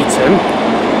Nuneaton.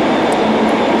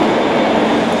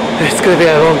 It's going to be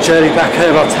a long journey back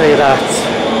home, I'll tell you that.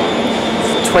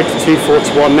 It's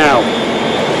 22:41 now.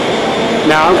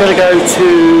 Now I'm going to go to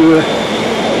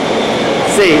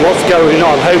see what's going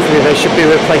on. Hopefully there should be a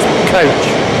replacement coach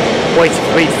waiting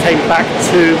for me to take me back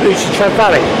to Rugeley Trent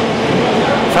Valley.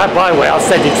 In fact, by the way, I'll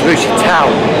send it to Rugeley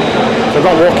Town. So I'm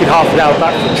not walking half an hour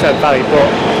back from Trent Valley, but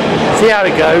see how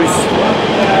it goes.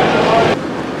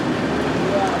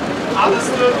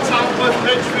 Hounslow, Tamworth,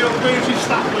 Midfield, Rugeley,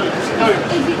 Stafford.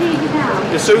 Is it needed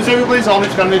now? As soon as everybody's on,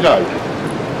 it's going to go.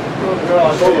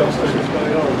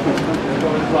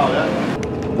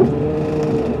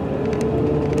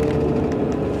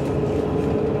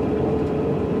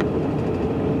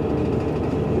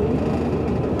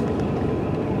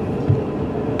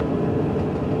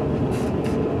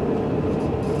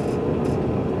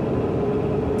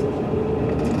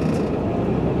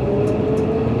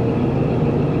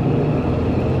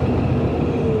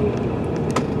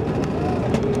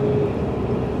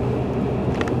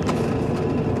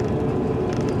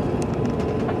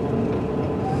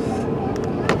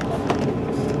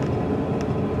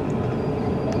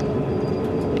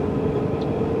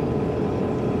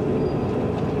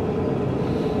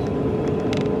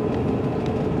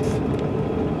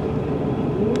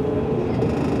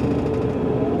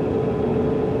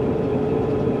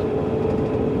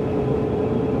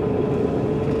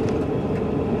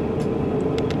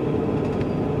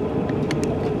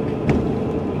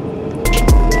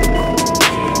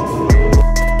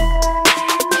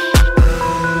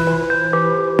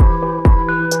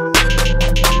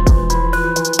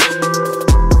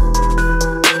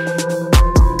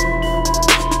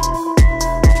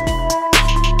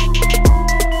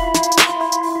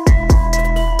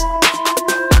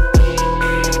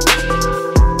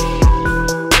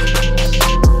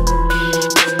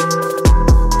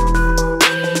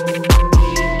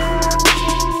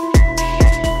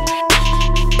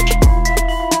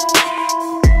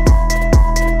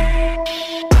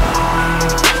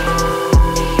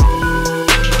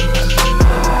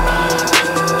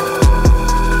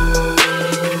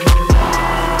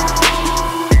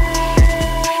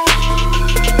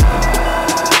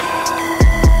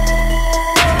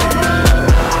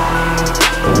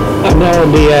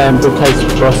 on the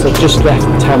replacement bus. I've just left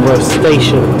Tamworth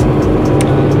Station.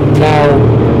 Now,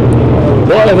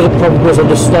 whatever the problem was on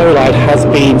the slow line has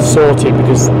been sorted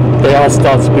because they are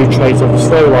starting to move trains on the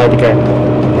slow line again.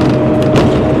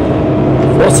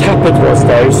 What's happened was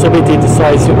though, somebody did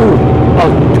decide to,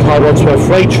 I'll climb onto a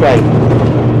freight train.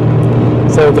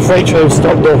 So the freight train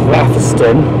stopped north of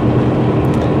Atherstone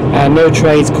and no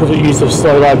trains couldn't use the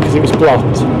slow line because it was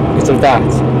blocked because of that.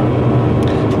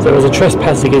 So there was a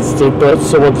trespassing incident, but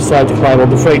someone decided to climb on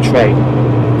the freight train.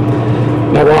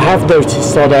 Now what I have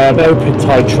noticed on open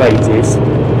tide trains is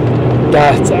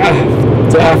that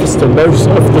to Atherstone, most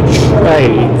of the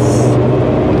trains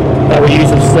that were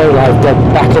using the slow line have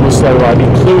gone back on the slow line,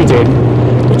 including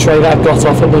the train that got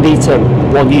off at Nuneaton,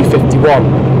 1U51.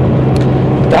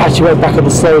 That actually went back on the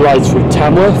slow lines through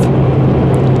Tamworth,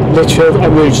 Lichfield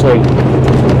and Rugeley.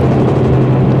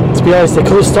 To be honest, they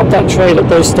could have stopped that train at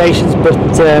those stations, but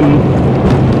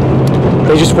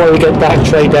they just wanted to get that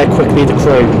train there quickly, the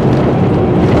crew.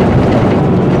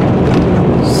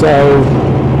 So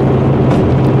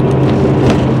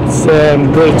it's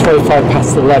really 25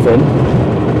 past 11.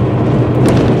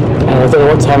 I don't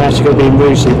know what time I'm actually going to be in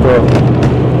Rugeley, but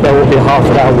there will be a half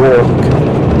an hour walk.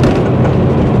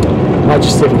 Might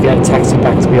just see if we can get a taxi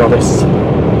back, to be honest.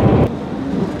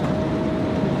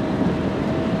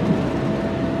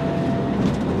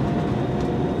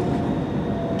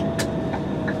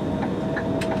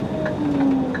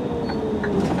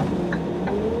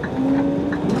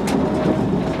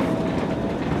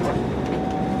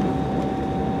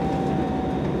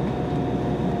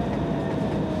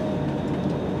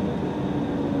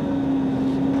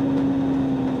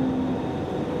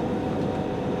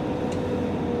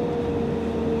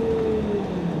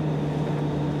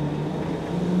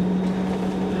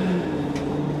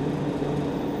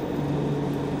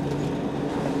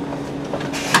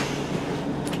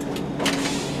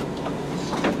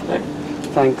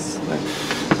 Thanks.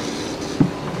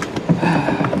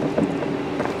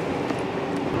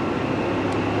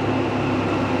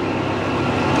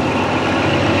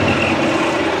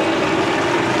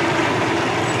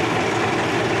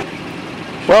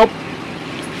 Well,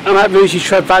 I'm at Rugeley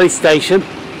Trent Valley Station.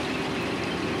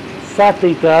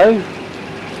 Sadly though,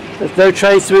 there's no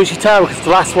trains to Rugeley Town because the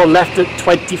last one left at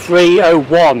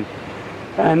 23:01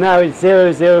 and now it's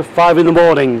 0:05 in the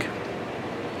morning.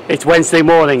 It's Wednesday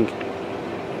morning.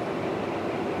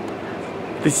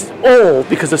 This is all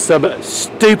because of some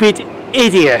stupid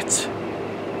idiot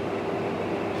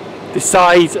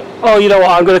decides, oh, you know what,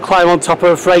 I'm going to climb on top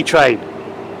of a freight train.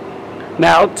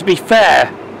 Now, to be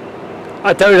fair,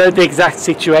 I don't know the exact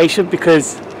situation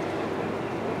because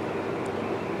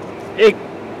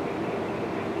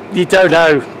you don't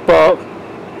know, but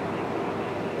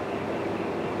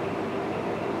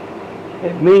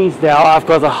it means now I've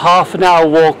got a half an hour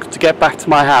walk to get back to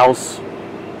my house.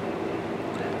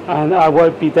 And I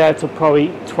won't be there till probably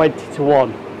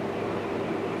 20:01.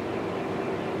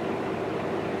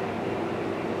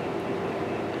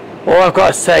 All I've got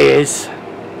to say is,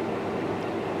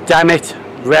 Damnit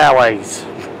Railways.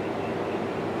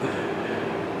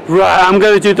 Right, I'm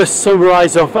going to do the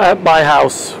sunrise of at my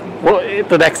house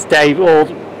the next day, or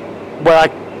when I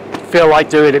feel like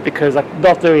doing it, because I'm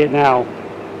not doing it now.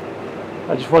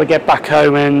 I just want to get back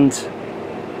home and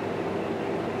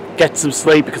get some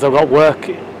sleep because I've got work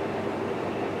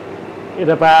in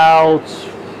about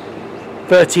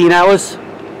 13 hours.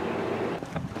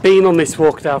 Been on this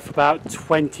walk now for about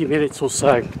 20 minutes or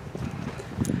so.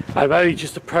 I've only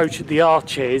just approached the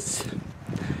arches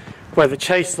where the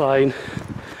chase line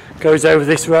goes over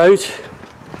this road,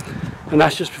 and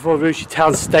that's just before Rugeley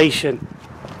Town Station.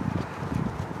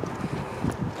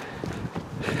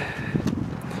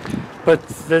 But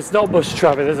there's not much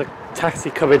traffic. There's a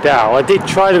taxi coming down. I did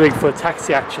try to ring for a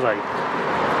taxi actually,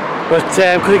 but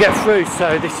couldn't get through,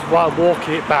 so this is why I'm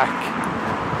walking it back,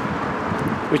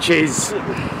 which is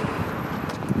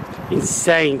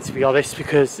insane to be honest,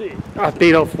 because I've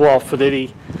been off work for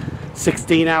nearly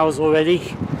 16 hours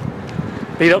already.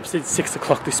 Been up since 6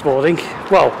 o'clock this morning.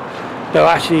 Well, no,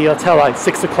 actually I'll tell you,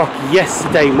 6 o'clock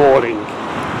yesterday morning.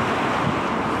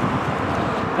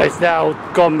 It's now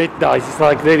gone midnight, it's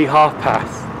like nearly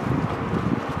past.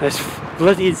 It's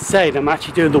bloody insane. I'm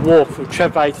actually doing the walk from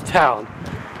Trent Valley to town,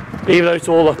 even though it's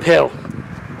all uphill.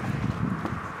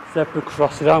 Zebra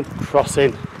crossing, I'm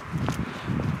crossing.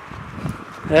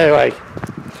 Anyway,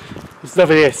 there's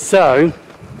nothing here. So,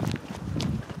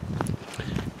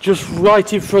 just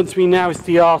right in front of me now is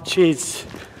the arches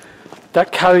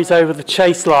that carries over the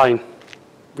chase line,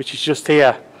 which is just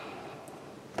here.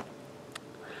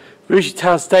 Rugeley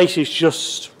Town Station is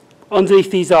just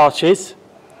underneath these arches,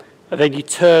 and then you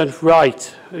turn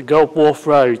right and go up Wharf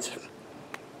Road.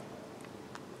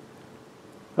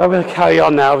 I'm going to carry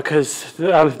on now because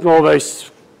I'm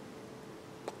almost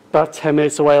about 10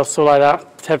 minutes away or so like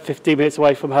that, 10-15 minutes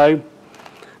away from home.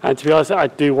 And to be honest, I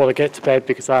do want to get to bed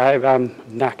because I am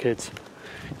knackered.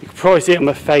 You can probably see it on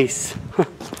my face.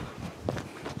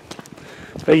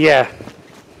 But yeah,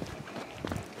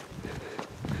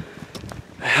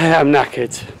 I am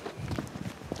knackered.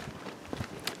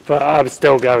 But I'm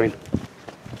still going.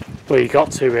 Well, you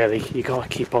got to really, you got to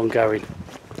keep on going.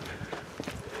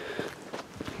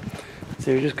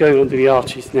 So we're just going under the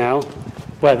arches now,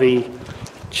 where the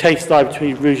chase line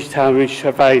between Rugeley Town and Rugeley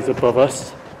Trent Valley is above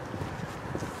us.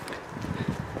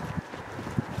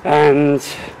 And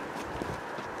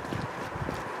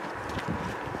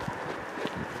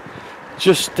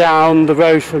just down the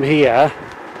road from here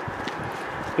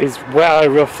is where I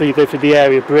roughly live in the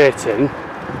area of Brereton,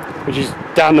 which is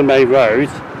down the main road.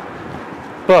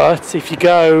 But if you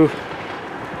go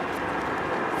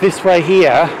this way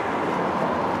here,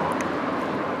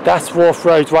 that's Wharf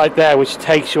Road right there, which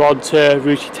takes you on to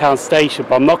Rugeley Town Station.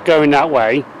 But I'm not going that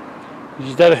way.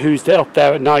 You don't know who's up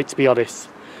there at night, to be honest.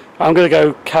 I'm going to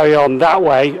go carry on that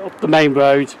way, up the main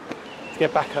road, to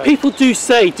get back home. People do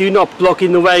say do not blog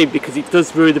in the rain because it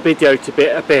does ruin the video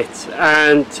a bit.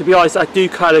 And to be honest, I do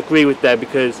kind of agree with them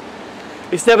because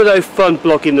it's never no fun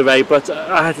blogging the rain, but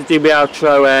I had to do my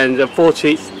outro and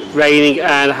unfortunately it's raining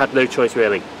and I had no choice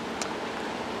really.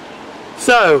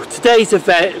 So, today's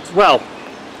event, well,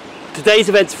 today's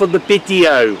event's from the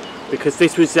video because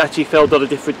this was actually filmed on a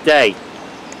different day.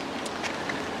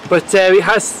 But it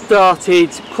has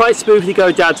started quite smoothly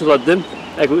going down to London,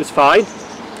 everything was fine.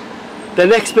 The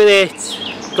next minute,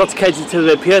 got to Kensington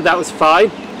Olympia, that was fine.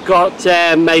 Got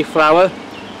Mayflower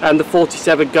and the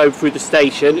 47 going through the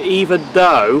station, even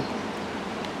though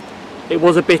it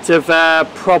was a bit of a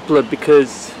problem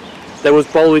because there was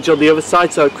bowlage on the other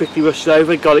side, so I quickly rushed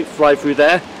over and got it flying through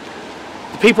there.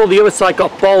 The people on the other side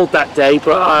got bowled that day,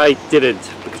 but I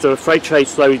didn't because of a freight train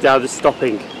slowing down and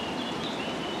stopping.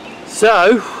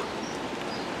 So,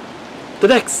 the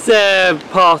next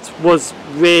part was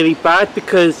really bad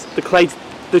because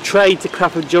the train to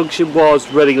Clapham Junction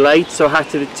was really late, so I had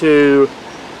to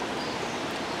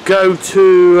go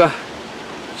to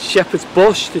Shepherd's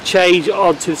Bush to change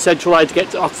onto the Central Line to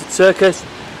get to Oxford Circus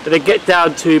and then get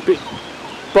down to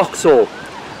Vauxhall.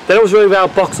 Then I was running around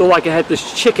Vauxhall like a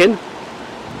headless chicken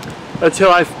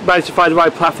until I managed to find the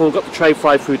right platform, got the train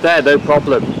flying through there, no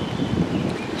problem.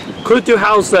 Couldn't do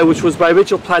Hounslow, which was my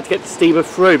original plan to get the steamer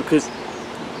through because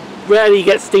rarely you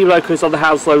get steam locos on the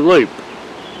Hounslow loop.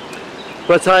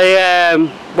 But I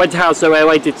went to Hounslow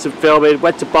Railway, did some filming,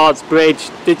 went to Barnes Bridge,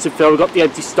 did some filming, got the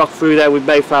empty stock through there with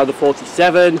Mayflower the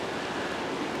 47.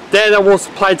 Then I was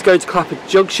planning to go to Clapham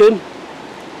Junction,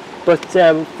 but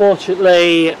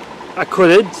unfortunately I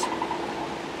couldn't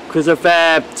because of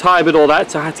time and all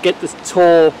that, so I had to get this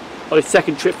tour on a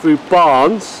second trip through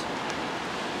Barnes.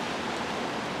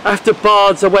 After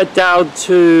Barnes I went down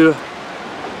to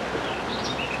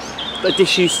a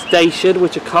disused station,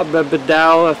 which I can't remember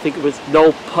now. I think it was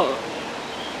Noel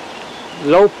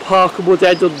Park and Wood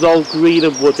End or Noel Green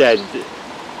and Wood End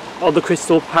on the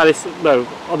Crystal Palace, no,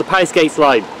 on the Palace Gates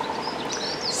line.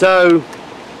 So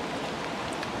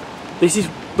this is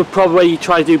the problem where you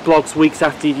try to do blogs weeks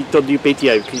after you've done your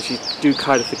video because you do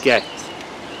kind of forget.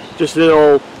 Just a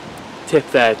little tip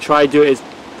there, try and do it as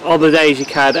on the day as you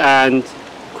can and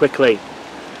quickly,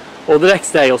 or the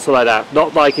next day or something like that,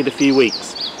 not like in a few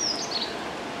weeks.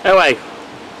 Anyway,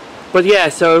 but yeah,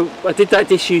 so I did that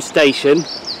disused station,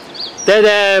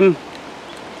 then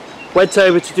went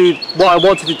over to do what I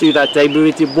wanted to do that day,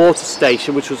 Meridian Water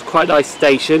Station, which was quite a nice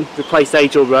station, replaced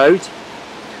Angel Road.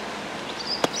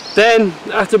 Then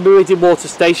after Meridian Water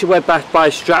Station went back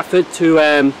by Stratford to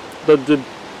London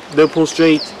Liverpool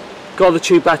Street, got on the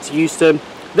tube back to Euston,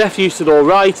 left Euston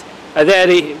alright, and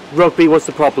then Rugby was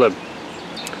the problem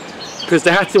because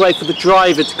they had to wait for the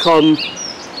driver to come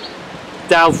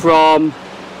down from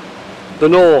the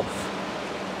north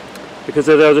because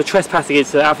there was a trespassing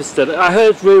incident at Atherstone. I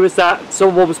heard rumours that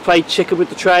someone was playing chicken with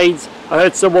the trains, I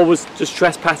heard someone was just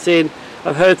trespassing,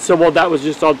 I've heard someone that was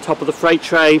just on top of the freight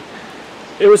train.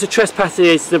 It was a trespassing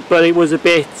incident, but it was a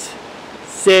bit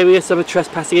serious of a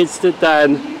trespassing incident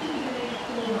than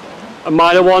a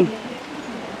minor one,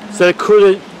 so they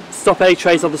couldn't stop any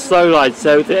trains on the slow line,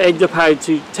 so they ended up having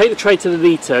to take the train to the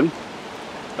Nuneaton.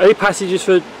 Only passengers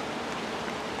for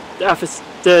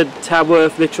Atherstone,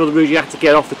 Tamworth, Litchfield and Rugeley had to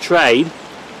get off the train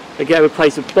and get a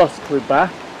replacement bus coming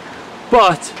back.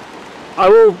 But I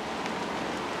will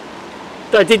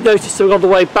I did notice something on the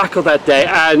way back on that day,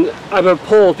 and I'm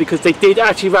appalled because they did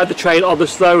actually run the train on the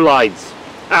slow lines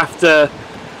after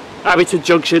Abington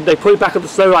Junction. They put it back on the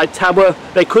slow line at Tamworth.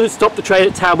 They couldn't stop the train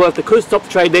at Tamworth, they couldn't stop the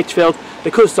train at Lichfield,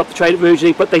 they couldn't stop the train at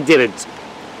Rugeley, but they didn't.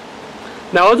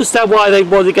 Now I understand why they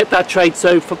wanted to get that train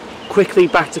so quickly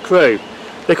back to Crewe.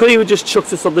 They could have even just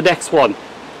chucked us on the next one,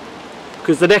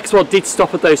 because the next one did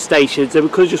stop at those stations and we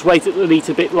could have just waited a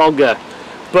little bit longer.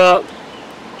 But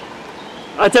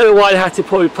I don't know why they had to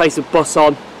put in place a bus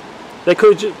on. They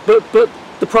could just, but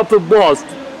the problem was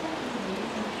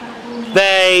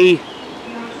they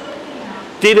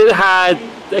didn't have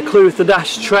a clue if the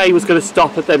Nash train was going to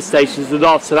stop at them stations or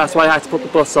not, so that's why I had to put the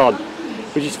bus on,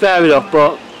 which is fair enough,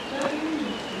 but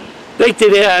they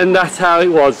did it and that's how it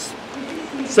was.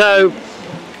 So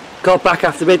got back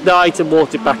after midnight and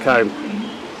walked it back home.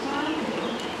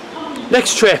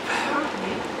 Next trip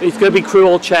is going to be Crewe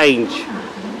or Change.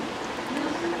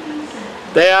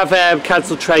 They have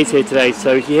cancelled trains here today,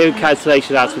 so if you hear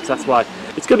cancellation announcements, that's why.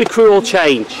 It's going to be Crewe or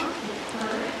Change.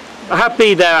 I have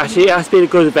been there actually, it has been a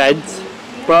good event,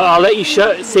 but I'll let you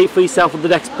see it for yourself on the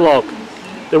next blog.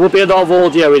 There will be a lot of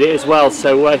audio in it as well,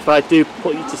 so if I do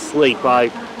put you to sleep, I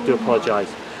do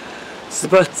apologise. So,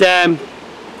 but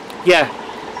yeah,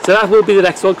 so that will be the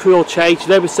next one, Crewe or Change. You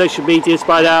know with social medias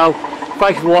by now.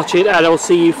 Thank you for watching, and I will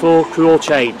see you for Crewe or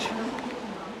Change.